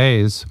different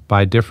ways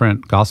by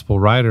different gospel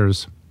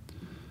writers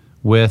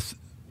with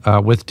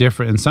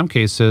different, in some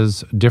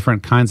cases,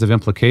 different kinds of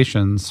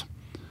implications,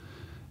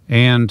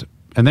 and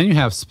then you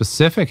have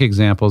specific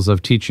examples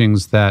of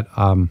teachings that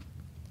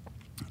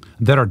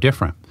are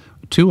different.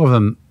 2 of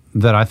them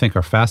that I think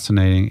are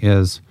fascinating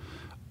is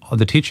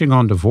the teaching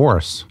on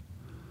divorce.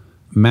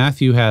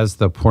 Matthew has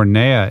the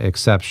porneia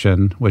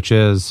exception, which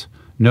is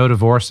no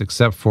divorce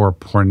except for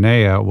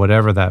porneia,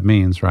 whatever that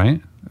means,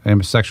 right?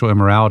 And sexual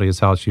immorality is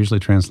how it's usually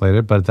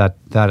translated, but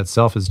that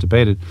itself is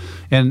debated.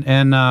 And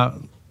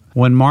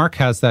when Mark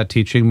has that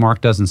teaching,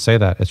 Mark doesn't say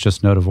that. It's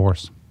just no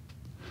divorce.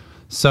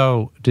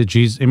 So did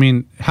Jesus, I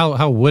mean,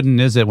 how wooden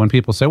is it when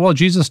people say, well,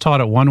 Jesus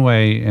taught it one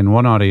way in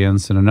one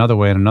audience and another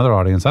way in another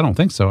audience? I don't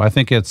think so. I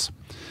think it's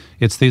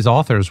these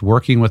authors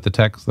working with the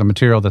text, the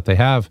material that they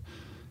have,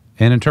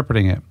 and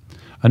interpreting it.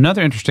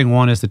 Another interesting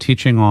one is the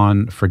teaching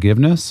on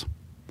forgiveness.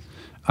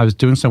 I was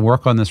doing some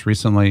work on this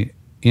recently.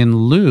 In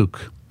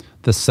Luke,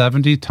 the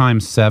 70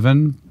 times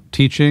 7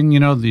 teaching,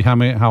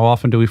 how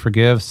often do we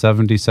forgive?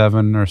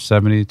 77 or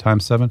 70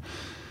 times 7.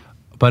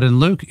 But in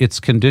Luke, it's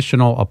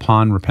conditional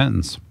upon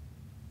repentance.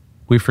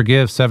 We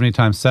forgive 70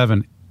 times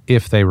 7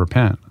 if they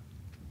repent.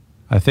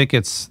 I think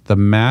it's the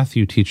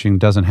Matthew teaching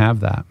doesn't have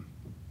that.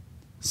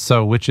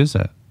 So which is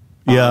it?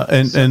 Yeah,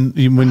 and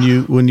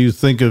when you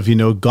think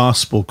of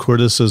gospel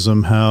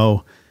criticism,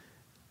 how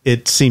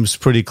it seems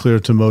pretty clear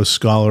to most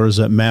scholars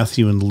that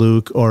Matthew and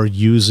Luke are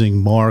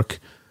using Mark,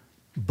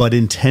 but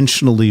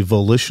intentionally,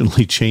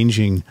 volitionally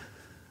changing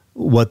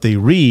what they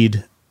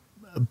read,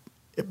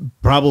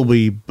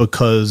 probably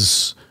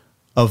because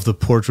of the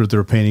portrait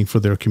they're painting for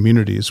their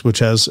communities, which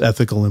has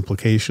ethical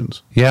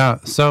implications. Yeah,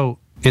 so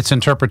it's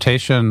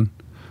interpretation,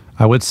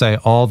 I would say,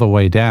 all the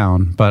way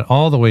down, but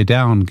all the way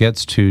down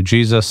gets to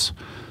Jesus,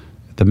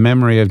 the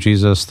memory of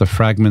Jesus, the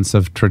fragments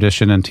of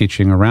tradition and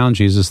teaching around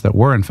Jesus that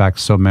were, in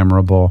fact, so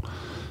memorable.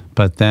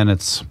 But then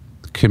it's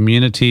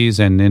communities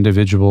and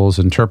individuals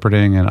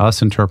interpreting and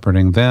us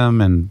interpreting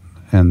them and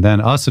then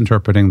us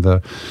interpreting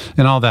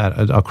and all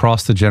that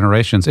across the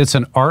generations. It's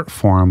an art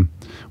form.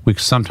 We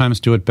sometimes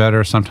do it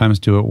better, sometimes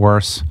do it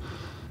worse.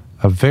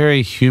 A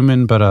very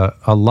human but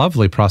a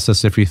lovely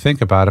process if you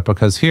think about it,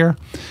 because here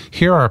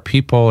are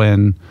people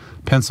in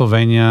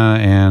Pennsylvania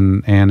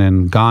and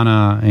in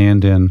Ghana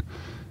and in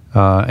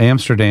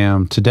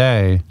Amsterdam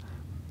today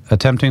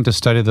attempting to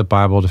study the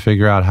Bible to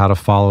figure out how to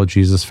follow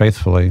Jesus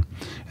faithfully.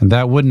 And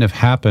that wouldn't have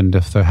happened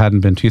if there hadn't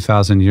been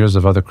 2,000 years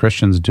of other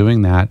Christians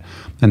doing that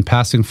and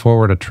passing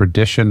forward a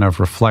tradition of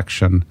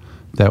reflection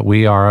that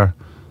we are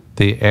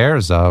the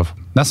heirs of.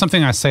 That's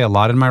something I say a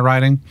lot in my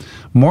writing.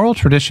 Moral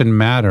tradition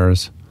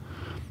matters.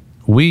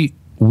 We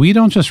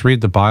don't just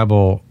read the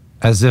Bible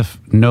as if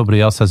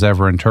nobody else has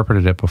ever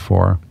interpreted it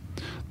before.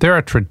 There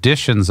are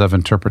traditions of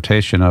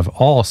interpretation of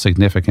all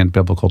significant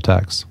biblical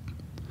texts.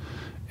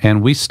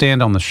 And we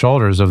stand on the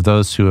shoulders of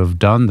those who have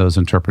done those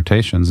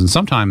interpretations. And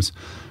sometimes,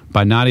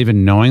 by not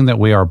even knowing that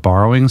we are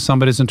borrowing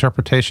somebody's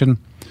interpretation,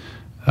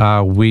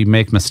 we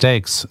make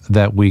mistakes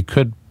that we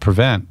could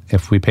prevent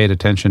if we paid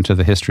attention to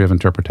the history of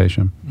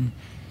interpretation.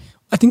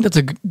 I think that's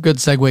a good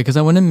segue, because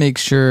I want to make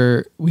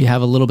sure we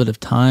have a little bit of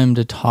time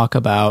to talk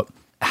about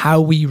how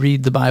we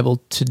read the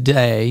Bible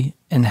today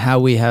and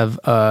how we have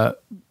a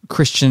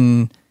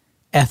Christian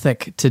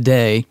ethic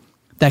today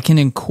that can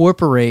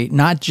incorporate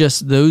not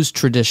just those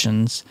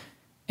traditions,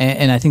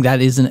 and I think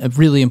that is a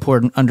really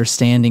important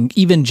understanding,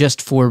 even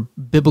just for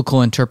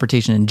biblical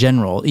interpretation in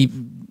general,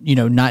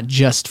 not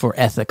just for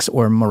ethics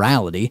or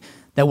morality,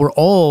 that we're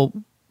all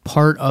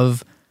part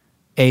of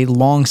a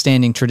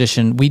long-standing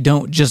tradition. We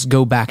don't just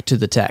go back to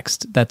the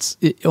text. That's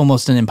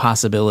almost an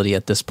impossibility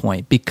at this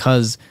point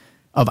because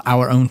of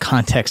our own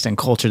context and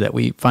culture that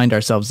we find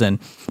ourselves in.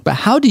 But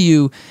how do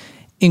you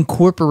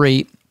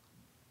incorporate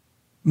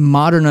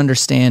modern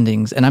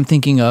understandings, and I'm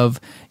thinking of,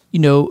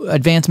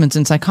 advancements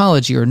in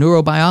psychology or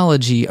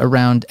neurobiology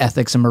around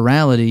ethics and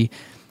morality,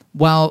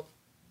 while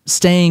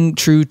staying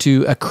true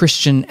to a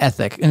Christian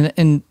ethic?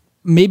 And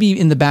maybe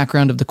in the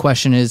background of the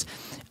question is,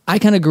 I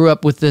kind of grew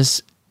up with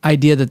this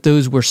idea that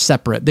those were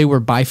separate. They were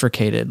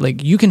bifurcated.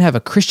 Like, you can have a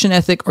Christian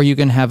ethic or you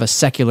can have a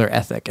secular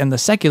ethic. And the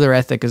secular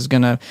ethic is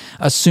going to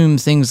assume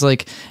things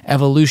like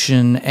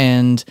evolution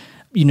and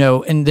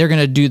they're going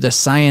to do the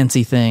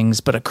science-y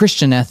things, but a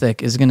Christian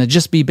ethic is going to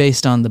just be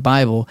based on the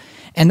Bible.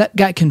 And that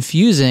got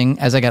confusing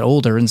as I got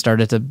older and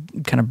started to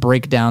kind of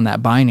break down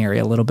that binary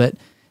a little bit.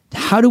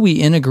 How do we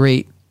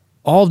integrate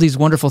all of these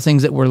wonderful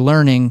things that we're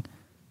learning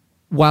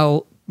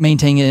while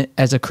maintaining it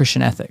as a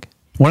Christian ethic?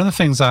 One of the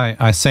things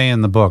I say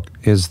in the book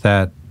is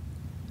that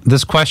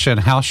this question,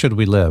 how should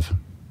we live,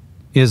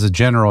 is a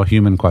general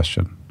human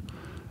question.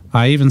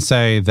 I even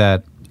say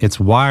that it's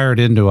wired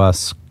into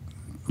us,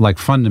 like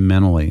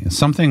fundamentally.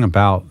 Something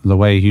about the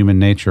way human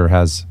nature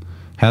has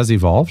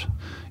evolved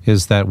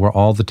is that we're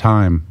all the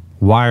time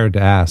wired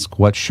to ask,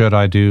 what should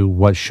I do?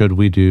 What should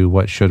we do?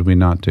 What should we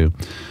not do?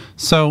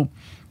 So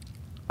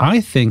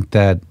I think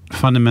that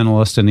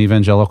fundamentalist and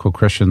evangelical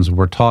Christians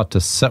were taught to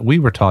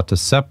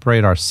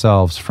separate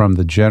ourselves from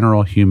the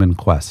general human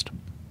quest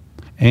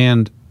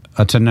and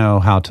to know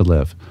how to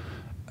live.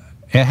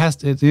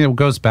 It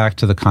goes back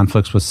to the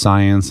conflicts with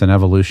science and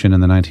evolution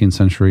in the 19th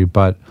century,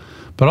 but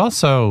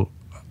also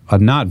a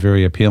not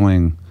very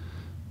appealing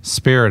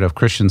spirit of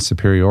Christian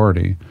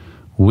superiority.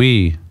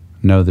 We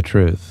know the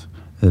truth.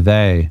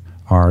 They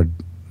are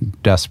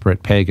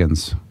desperate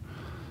pagans.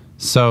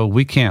 So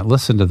we can't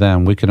listen to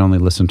them. We can only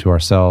listen to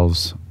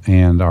ourselves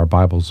and our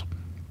Bibles.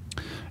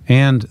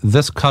 And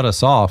this cut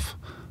us off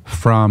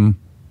from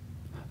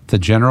the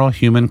general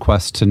human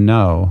quest to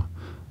know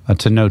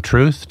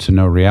truth, to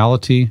know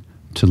reality,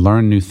 to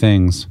learn new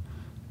things,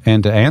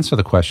 and to answer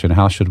the question,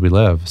 how should we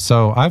live?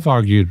 So I've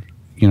argued,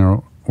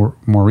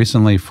 more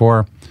recently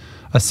for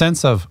a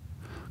sense of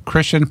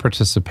Christian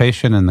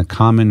participation in the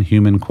common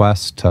human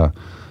quest to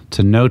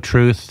know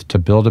truth, to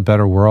build a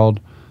better world,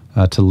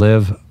 to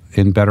live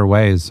in better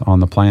ways on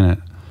the planet.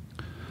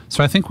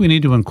 So I think we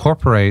need to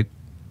incorporate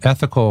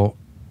ethical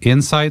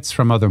insights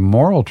from other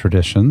moral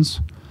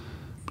traditions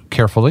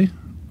carefully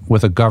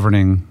with a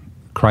governing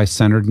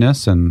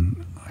Christ-centeredness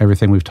and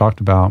everything we've talked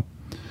about.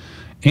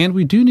 And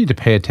we do need to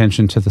pay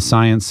attention to the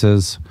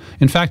sciences.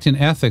 In fact, in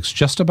ethics,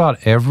 just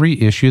about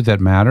every issue that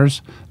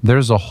matters,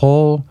 there's a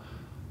whole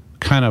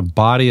kind of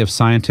body of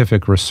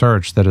scientific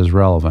research that is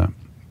relevant.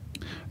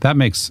 That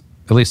makes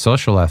at least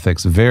social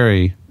ethics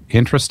very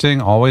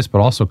interesting always, but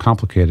also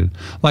complicated.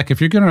 Like if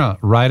you're going to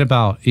write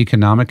about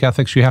economic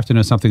ethics, you have to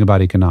know something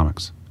about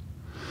economics.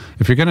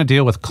 If you're going to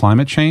deal with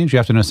climate change, you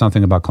have to know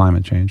something about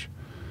climate change.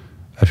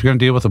 If you're going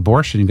to deal with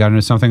abortion, you've got to know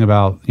something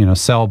about,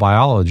 cell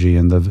biology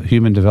and the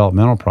human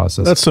developmental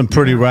process. That's some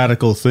pretty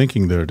radical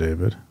thinking there,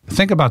 David.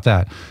 Think about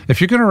that.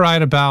 If you're going to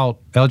write about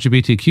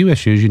LGBTQ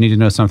issues, you need to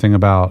know something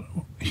about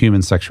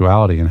human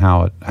sexuality and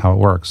how it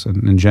works,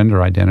 and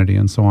gender identity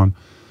and so on.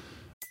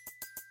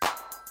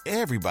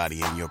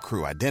 Everybody in your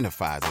crew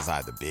identifies as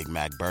either Big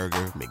Mac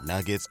Burger,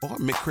 McNuggets, or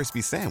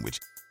McCrispy Sandwich.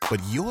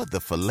 But you're the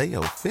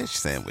Filet-O-Fish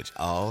Sandwich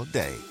all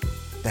day.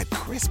 That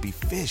crispy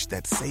fish,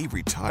 that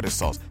savory tartar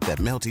sauce, that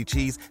melty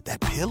cheese,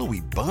 that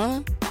pillowy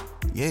bun.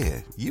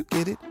 Yeah, you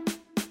get it.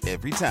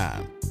 Every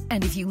time.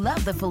 And if you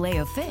love the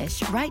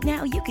Filet-O-Fish, right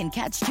now you can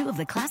catch two of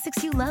the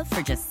classics you love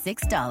for just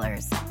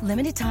 $6.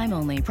 Limited time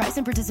only. Price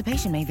and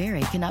participation may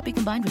vary. Cannot be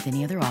combined with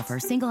any other offer.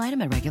 Single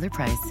item at regular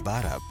price.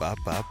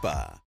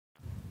 Ba-da-ba-ba-ba.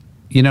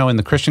 In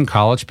the Christian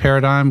college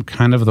paradigm,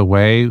 kind of the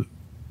way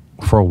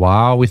for a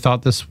while we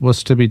thought this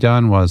was to be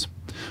done was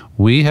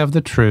we have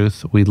the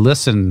truth, we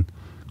listen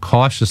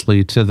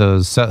cautiously to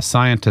those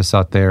scientists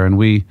out there, and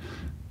we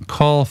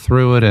cull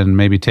through it and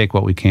maybe take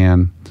what we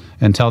can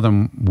and tell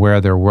them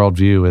where their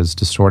worldview is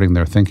distorting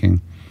their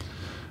thinking.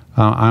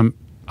 I'm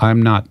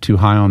not too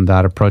high on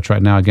that approach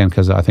right now, again,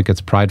 because I think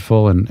it's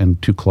prideful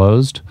and too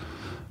closed.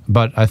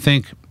 But I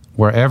think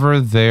wherever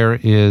there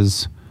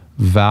is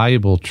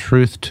valuable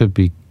truth to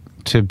be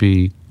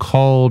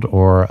culled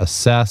or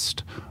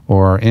assessed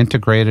or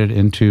integrated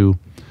into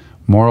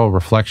moral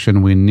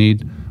reflection, we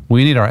need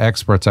our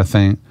experts, I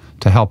think,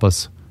 to help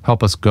us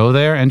go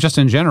there. And just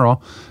in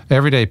general,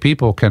 everyday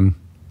people can,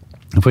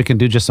 if we can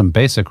do just some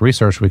basic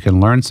research, we can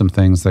learn some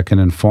things that can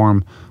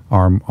inform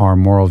our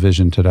moral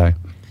vision today.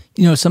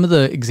 Some of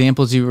the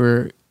examples you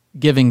were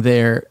giving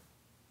there,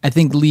 I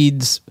think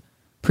leads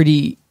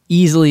pretty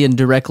easily and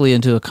directly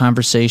into a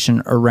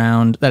conversation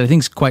around that I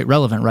think is quite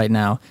relevant right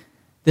now.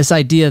 This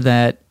idea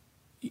that,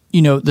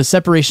 the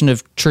separation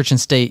of church and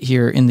state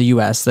here in the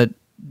U.S., that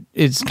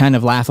it's kind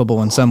of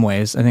laughable in some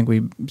ways. I think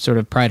we sort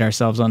of pride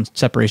ourselves on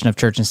separation of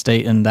church and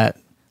state, and that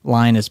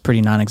line is pretty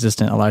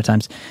non-existent a lot of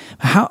times.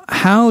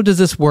 How does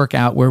this work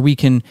out where we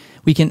can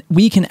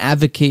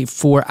advocate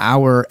for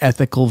our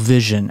ethical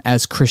vision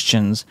as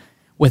Christians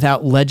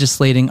without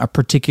legislating a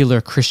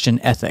particular Christian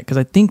ethic? Because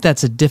I think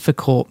that's a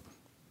difficult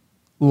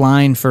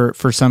line for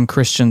some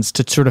Christians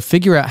to sort of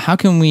figure out. How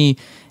can we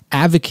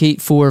advocate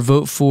for,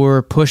 vote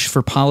for, push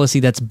for policy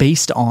that's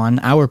based on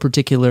our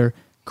particular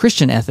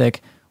Christian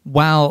ethic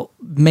while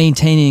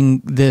maintaining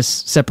this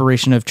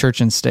separation of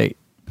church and state?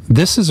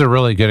 This is a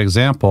really good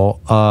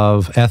example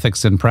of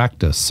ethics in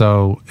practice.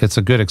 So it's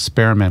a good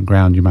experiment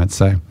ground, you might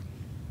say.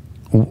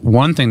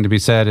 One thing to be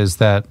said is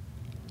that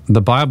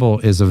the Bible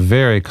is a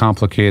very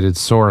complicated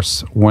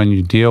source when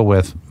you deal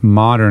with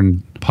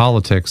modern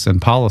politics and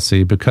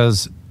policy,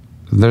 because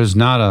there's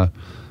not a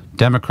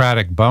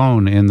democratic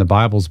bone in the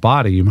Bible's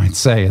body, you might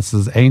say. It's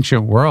this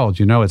ancient world.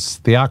 It's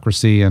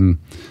theocracy and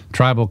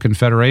tribal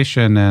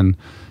confederation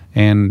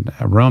and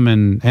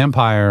Roman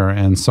Empire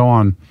and so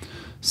on.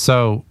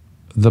 So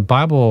the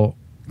Bible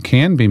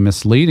can be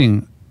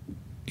misleading,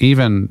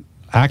 even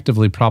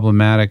actively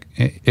problematic.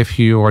 If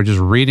you are just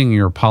reading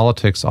your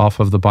politics off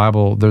of the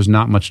Bible, there's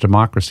not much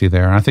democracy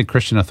there. And I think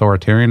Christian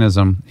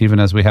authoritarianism, even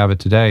as we have it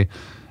today,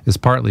 is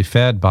partly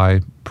fed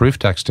by proof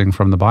texting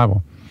from the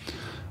Bible.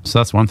 So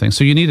that's one thing.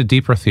 So you need a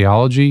deeper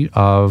theology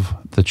of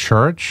the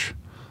church,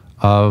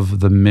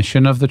 of the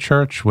mission of the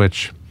church,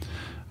 which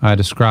I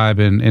describe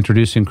in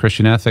Introducing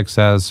Christian Ethics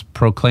as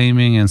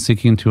proclaiming and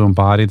seeking to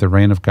embody the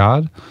reign of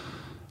God.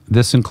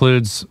 This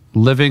includes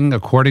living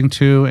according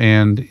to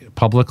and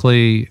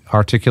publicly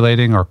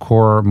articulating our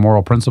core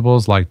moral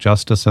principles like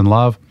justice and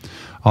love,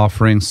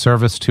 offering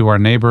service to our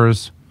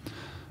neighbors,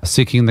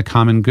 seeking the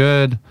common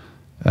good,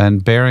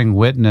 and bearing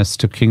witness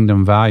to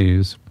kingdom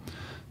values.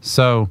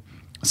 So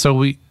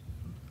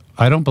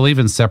I don't believe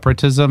in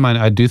separatism.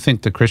 I do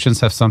think that Christians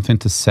have something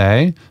to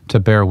say, to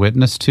bear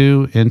witness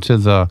to into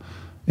the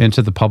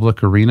into the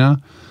public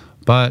arena.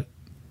 But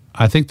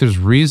I think there's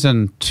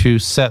reason to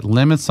set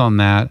limits on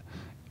that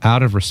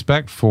out of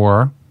respect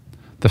for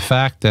the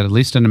fact that, at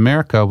least in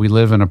America, we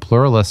live in a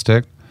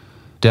pluralistic,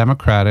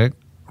 democratic,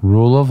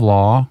 rule of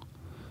law,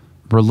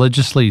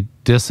 religiously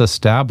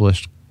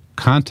disestablished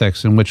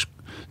context in which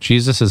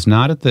Jesus is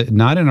not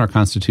in our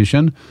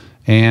Constitution,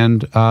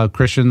 and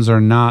Christians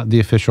are not the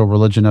official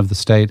religion of the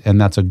state,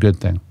 and that's a good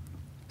thing.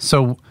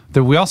 So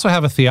we also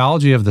have a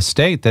theology of the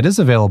state that is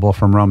available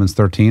from Romans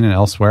 13 and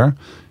elsewhere,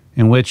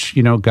 in which,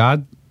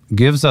 God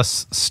gives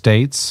us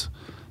states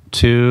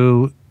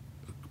to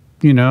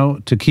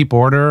keep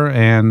order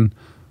and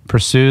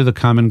pursue the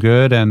common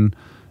good and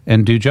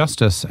do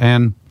justice.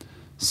 And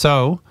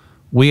so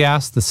we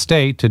ask the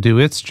state to do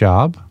its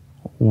job.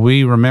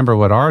 We remember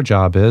what our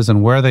job is,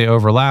 and where they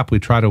overlap, we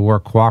try to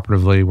work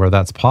cooperatively where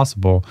that's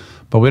possible,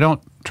 but we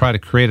don't try to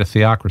create a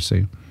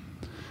theocracy.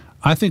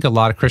 I think a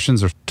lot of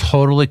Christians are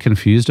totally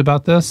confused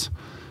about this.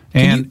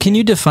 And can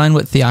you define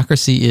what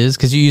theocracy is?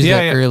 Because you used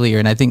that earlier,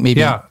 and I think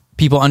maybe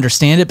people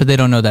understand it, but they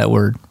don't know that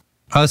word.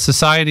 A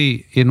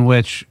society in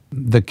which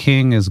the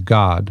king is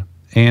God,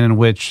 and in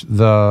which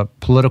the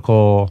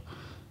political,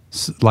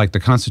 like the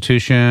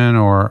Constitution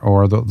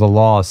or the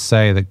laws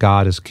say that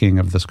God is king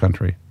of this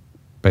country,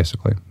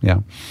 basically. Yeah.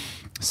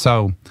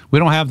 So we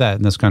don't have that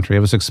in this country. It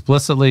was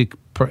explicitly,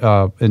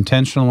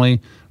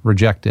 intentionally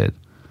rejected.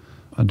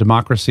 A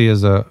democracy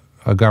is a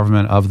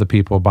government of the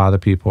people, by the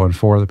people, and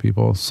for the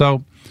people.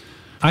 So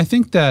I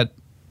think that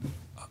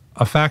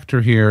a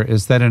factor here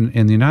is that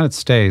in the United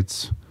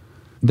States,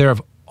 there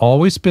have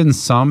always been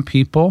some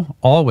people,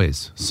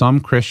 some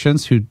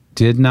Christians who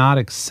did not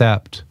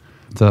accept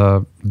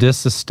the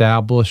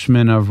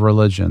disestablishment of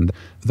religion.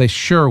 They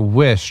sure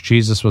wish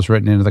Jesus was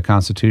written into the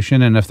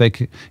Constitution, and if they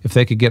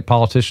could get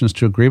politicians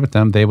to agree with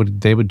them, they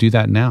would do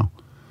that now.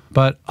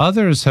 But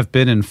others have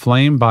been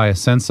inflamed by a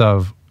sense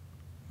of,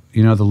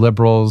 the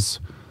liberals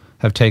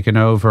have taken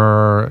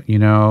over,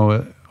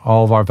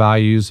 all of our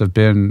values have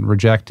been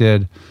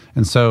rejected.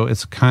 And so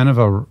it's kind of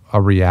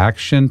a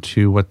reaction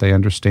to what they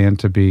understand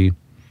to be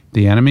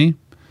the enemy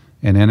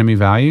and enemy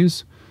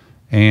values,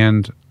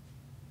 and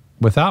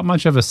without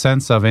much of a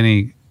sense of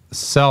any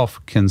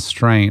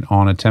self-constraint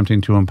on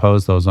attempting to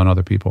impose those on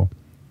other people.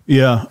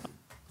 Yeah.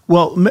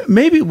 Well,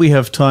 maybe we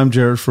have time,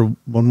 Jared, for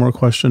one more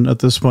question at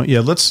this point. Yeah,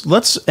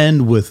 let's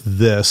end with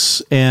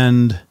this,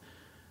 and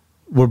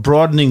we're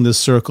broadening the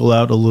circle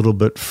out a little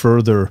bit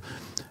further.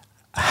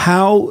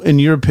 How, in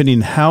your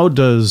opinion, how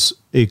does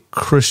a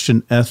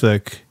Christian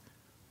ethic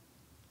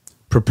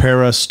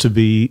prepare us to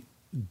be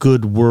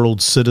good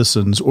world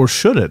citizens, or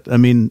should it? I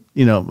mean,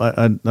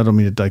 I don't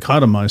mean to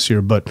dichotomize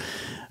here, but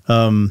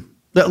let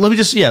me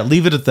just,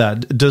 leave it at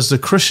that. Does the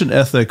Christian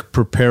ethic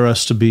prepare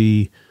us to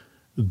be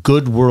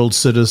good world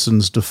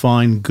citizens?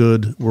 Define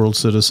good world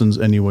citizens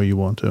any way you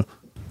want to.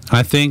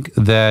 I think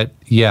that,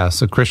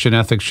 yes, a Christian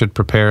ethic should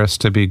prepare us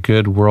to be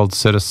good world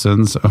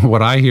citizens.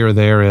 What I hear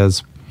there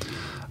is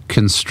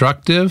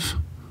constructive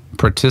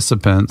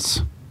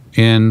participants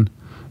in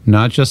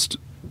not just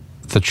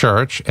the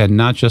church and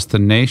not just the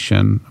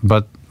nation,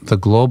 but the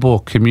global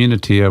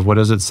community of,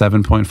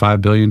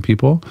 7.5 billion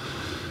people?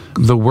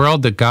 The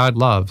world that God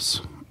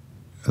loves,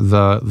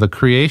 the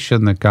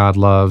creation that God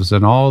loves,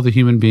 and all the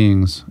human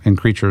beings and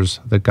creatures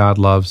that God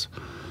loves.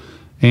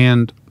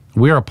 And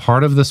we are a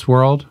part of this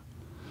world,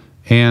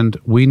 and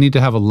we need to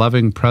have a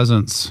loving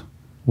presence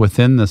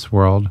within this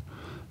world,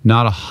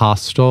 not a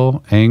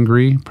hostile,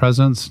 angry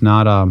presence,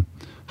 not a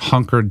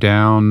hunkered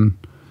down,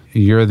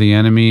 you're the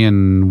enemy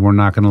and we're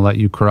not going to let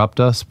you corrupt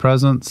us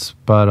presence,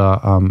 but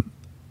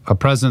a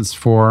presence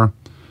for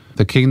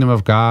the kingdom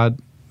of God,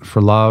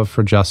 for love,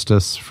 for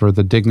justice, for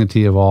the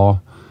dignity of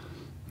all,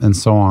 and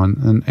so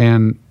on.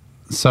 And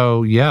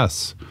so,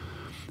 yes,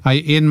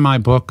 in my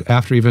book,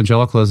 After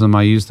Evangelicalism,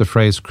 I use the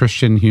phrase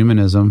Christian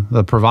humanism,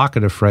 the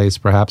provocative phrase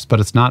perhaps, but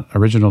it's not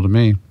original to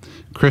me.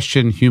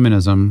 Christian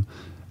humanism,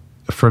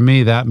 for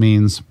me, that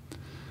means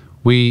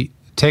we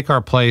take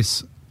our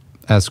place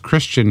as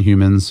Christian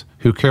humans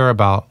who care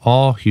about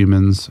all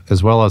humans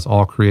as well as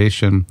all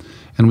creation,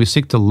 and we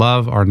seek to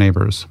love our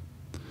neighbors.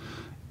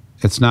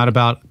 It's not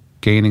about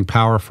gaining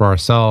power for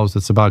ourselves,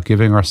 it's about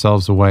giving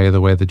ourselves away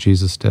the way that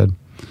Jesus did.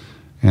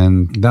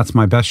 And that's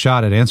my best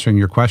shot at answering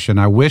your question.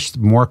 I wish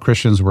more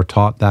Christians were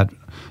taught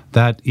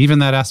that even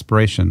that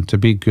aspiration to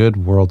be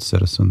good world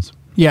citizens.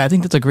 Yeah, I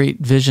think that's a great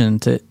vision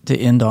to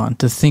end on,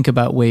 to think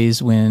about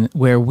ways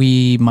where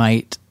we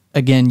might,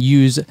 again,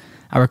 use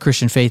our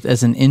Christian faith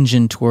as an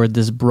engine toward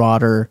this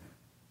broader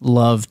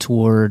love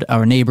toward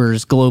our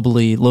neighbors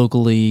globally,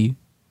 locally,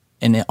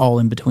 and all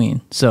in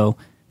between. So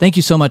thank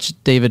you so much,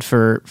 David,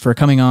 for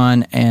coming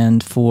on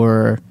and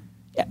for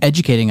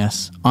educating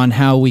us on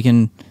how we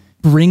can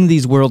bring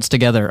these worlds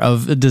together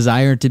of a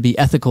desire to be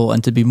ethical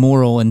and to be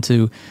moral and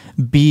to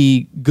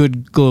be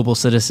good global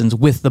citizens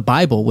with the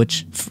Bible,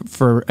 which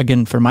for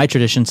my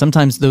tradition,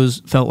 sometimes those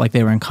felt like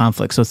they were in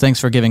conflict. So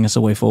thanks for giving us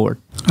a way forward.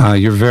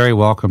 You're very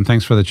welcome.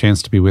 Thanks for the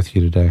chance to be with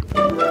you today.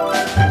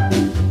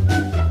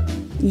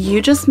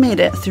 You just made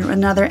it through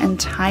another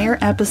entire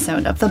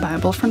episode of the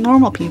Bible for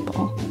Normal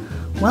People.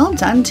 Well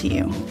done to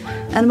you,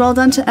 and well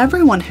done to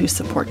everyone who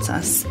supports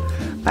us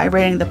by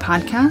rating the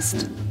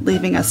podcast,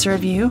 leaving us a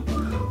review,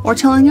 or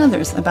telling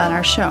others about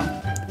our show.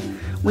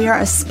 We are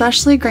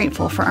especially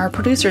grateful for our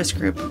producers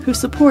group who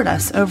support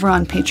us over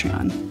on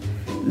Patreon.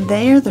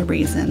 They are the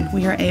reason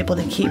we are able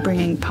to keep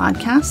bringing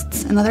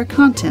podcasts and other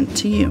content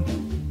to you.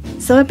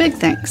 So a big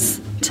thanks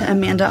to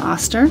Amanda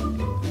Oster,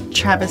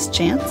 Travis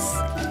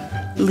Jantz,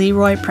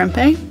 Leroy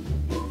Prempe,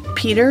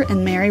 Peter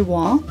and Mary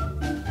Wall,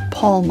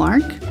 Paul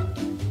Mark,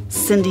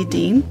 Cindy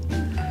Dean,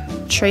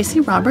 Tracy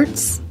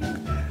Roberts,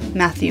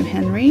 Matthew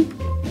Henry,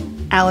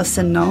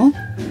 Allison Knoll,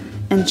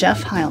 and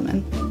Jeff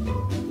Heilman.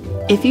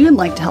 If you would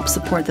like to help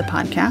support the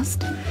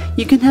podcast,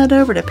 you can head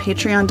over to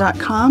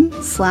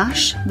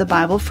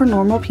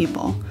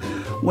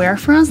patreon.com/thebiblefornormalpeople, where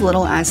for as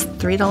little as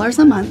 $3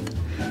 a month,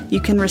 you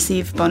can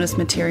receive bonus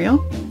material,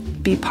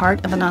 be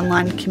part of an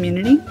online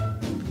community,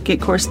 get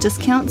course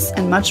discounts,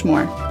 and much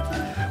more.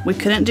 We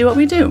couldn't do what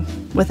we do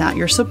without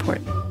your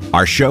support.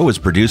 Our show is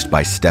produced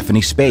by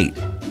Stephanie Spate,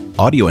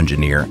 audio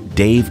engineer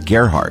Dave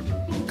Gerhardt,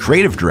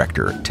 creative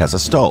director Tessa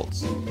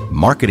Stoltz,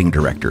 marketing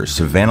director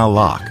Savannah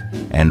Locke,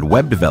 and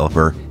web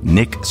developer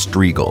Nick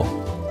Striegel.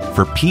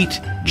 For Pete,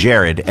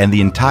 Jared, and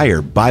the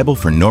entire Bible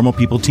for Normal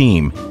People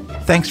team,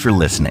 thanks for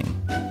listening.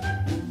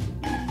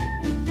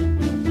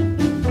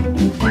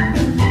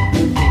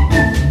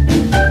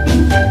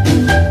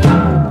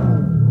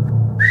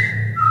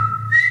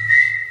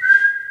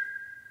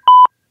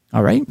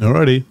 All right.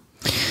 Alrighty.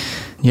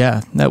 Yeah.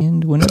 That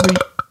whenever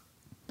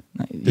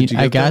Did you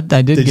I get got that?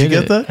 I did Did you get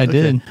get it. that? I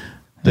did. Okay.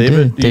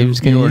 David, Dave's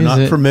gonna you are use not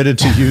it. permitted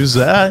to use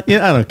that.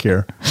 Yeah, I don't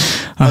care.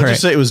 I'll right.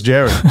 just say it was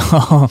Jared.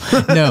 Oh,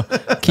 no.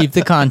 Keep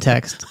the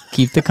context.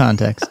 Keep the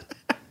context.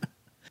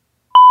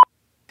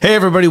 Hey,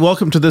 everybody.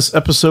 Welcome to this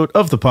episode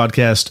of the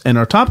podcast. And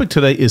our topic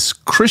today is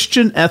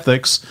Christian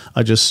ethics.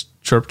 I just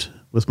chirped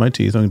with my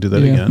teeth. I'm going to do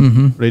that again.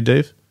 Mm-hmm. Ready,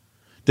 Dave?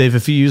 Dave,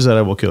 if you use that,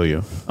 I will kill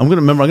you. I'm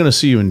going to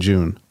see you in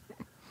June.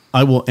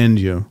 I will end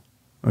you.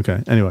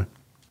 Okay. Anyway.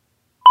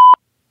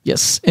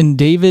 Yes. And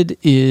David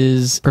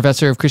is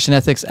professor of Christian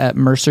ethics at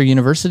Mercer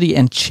University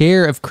and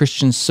chair of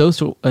Christian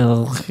social. I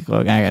got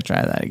to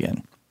try that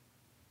again.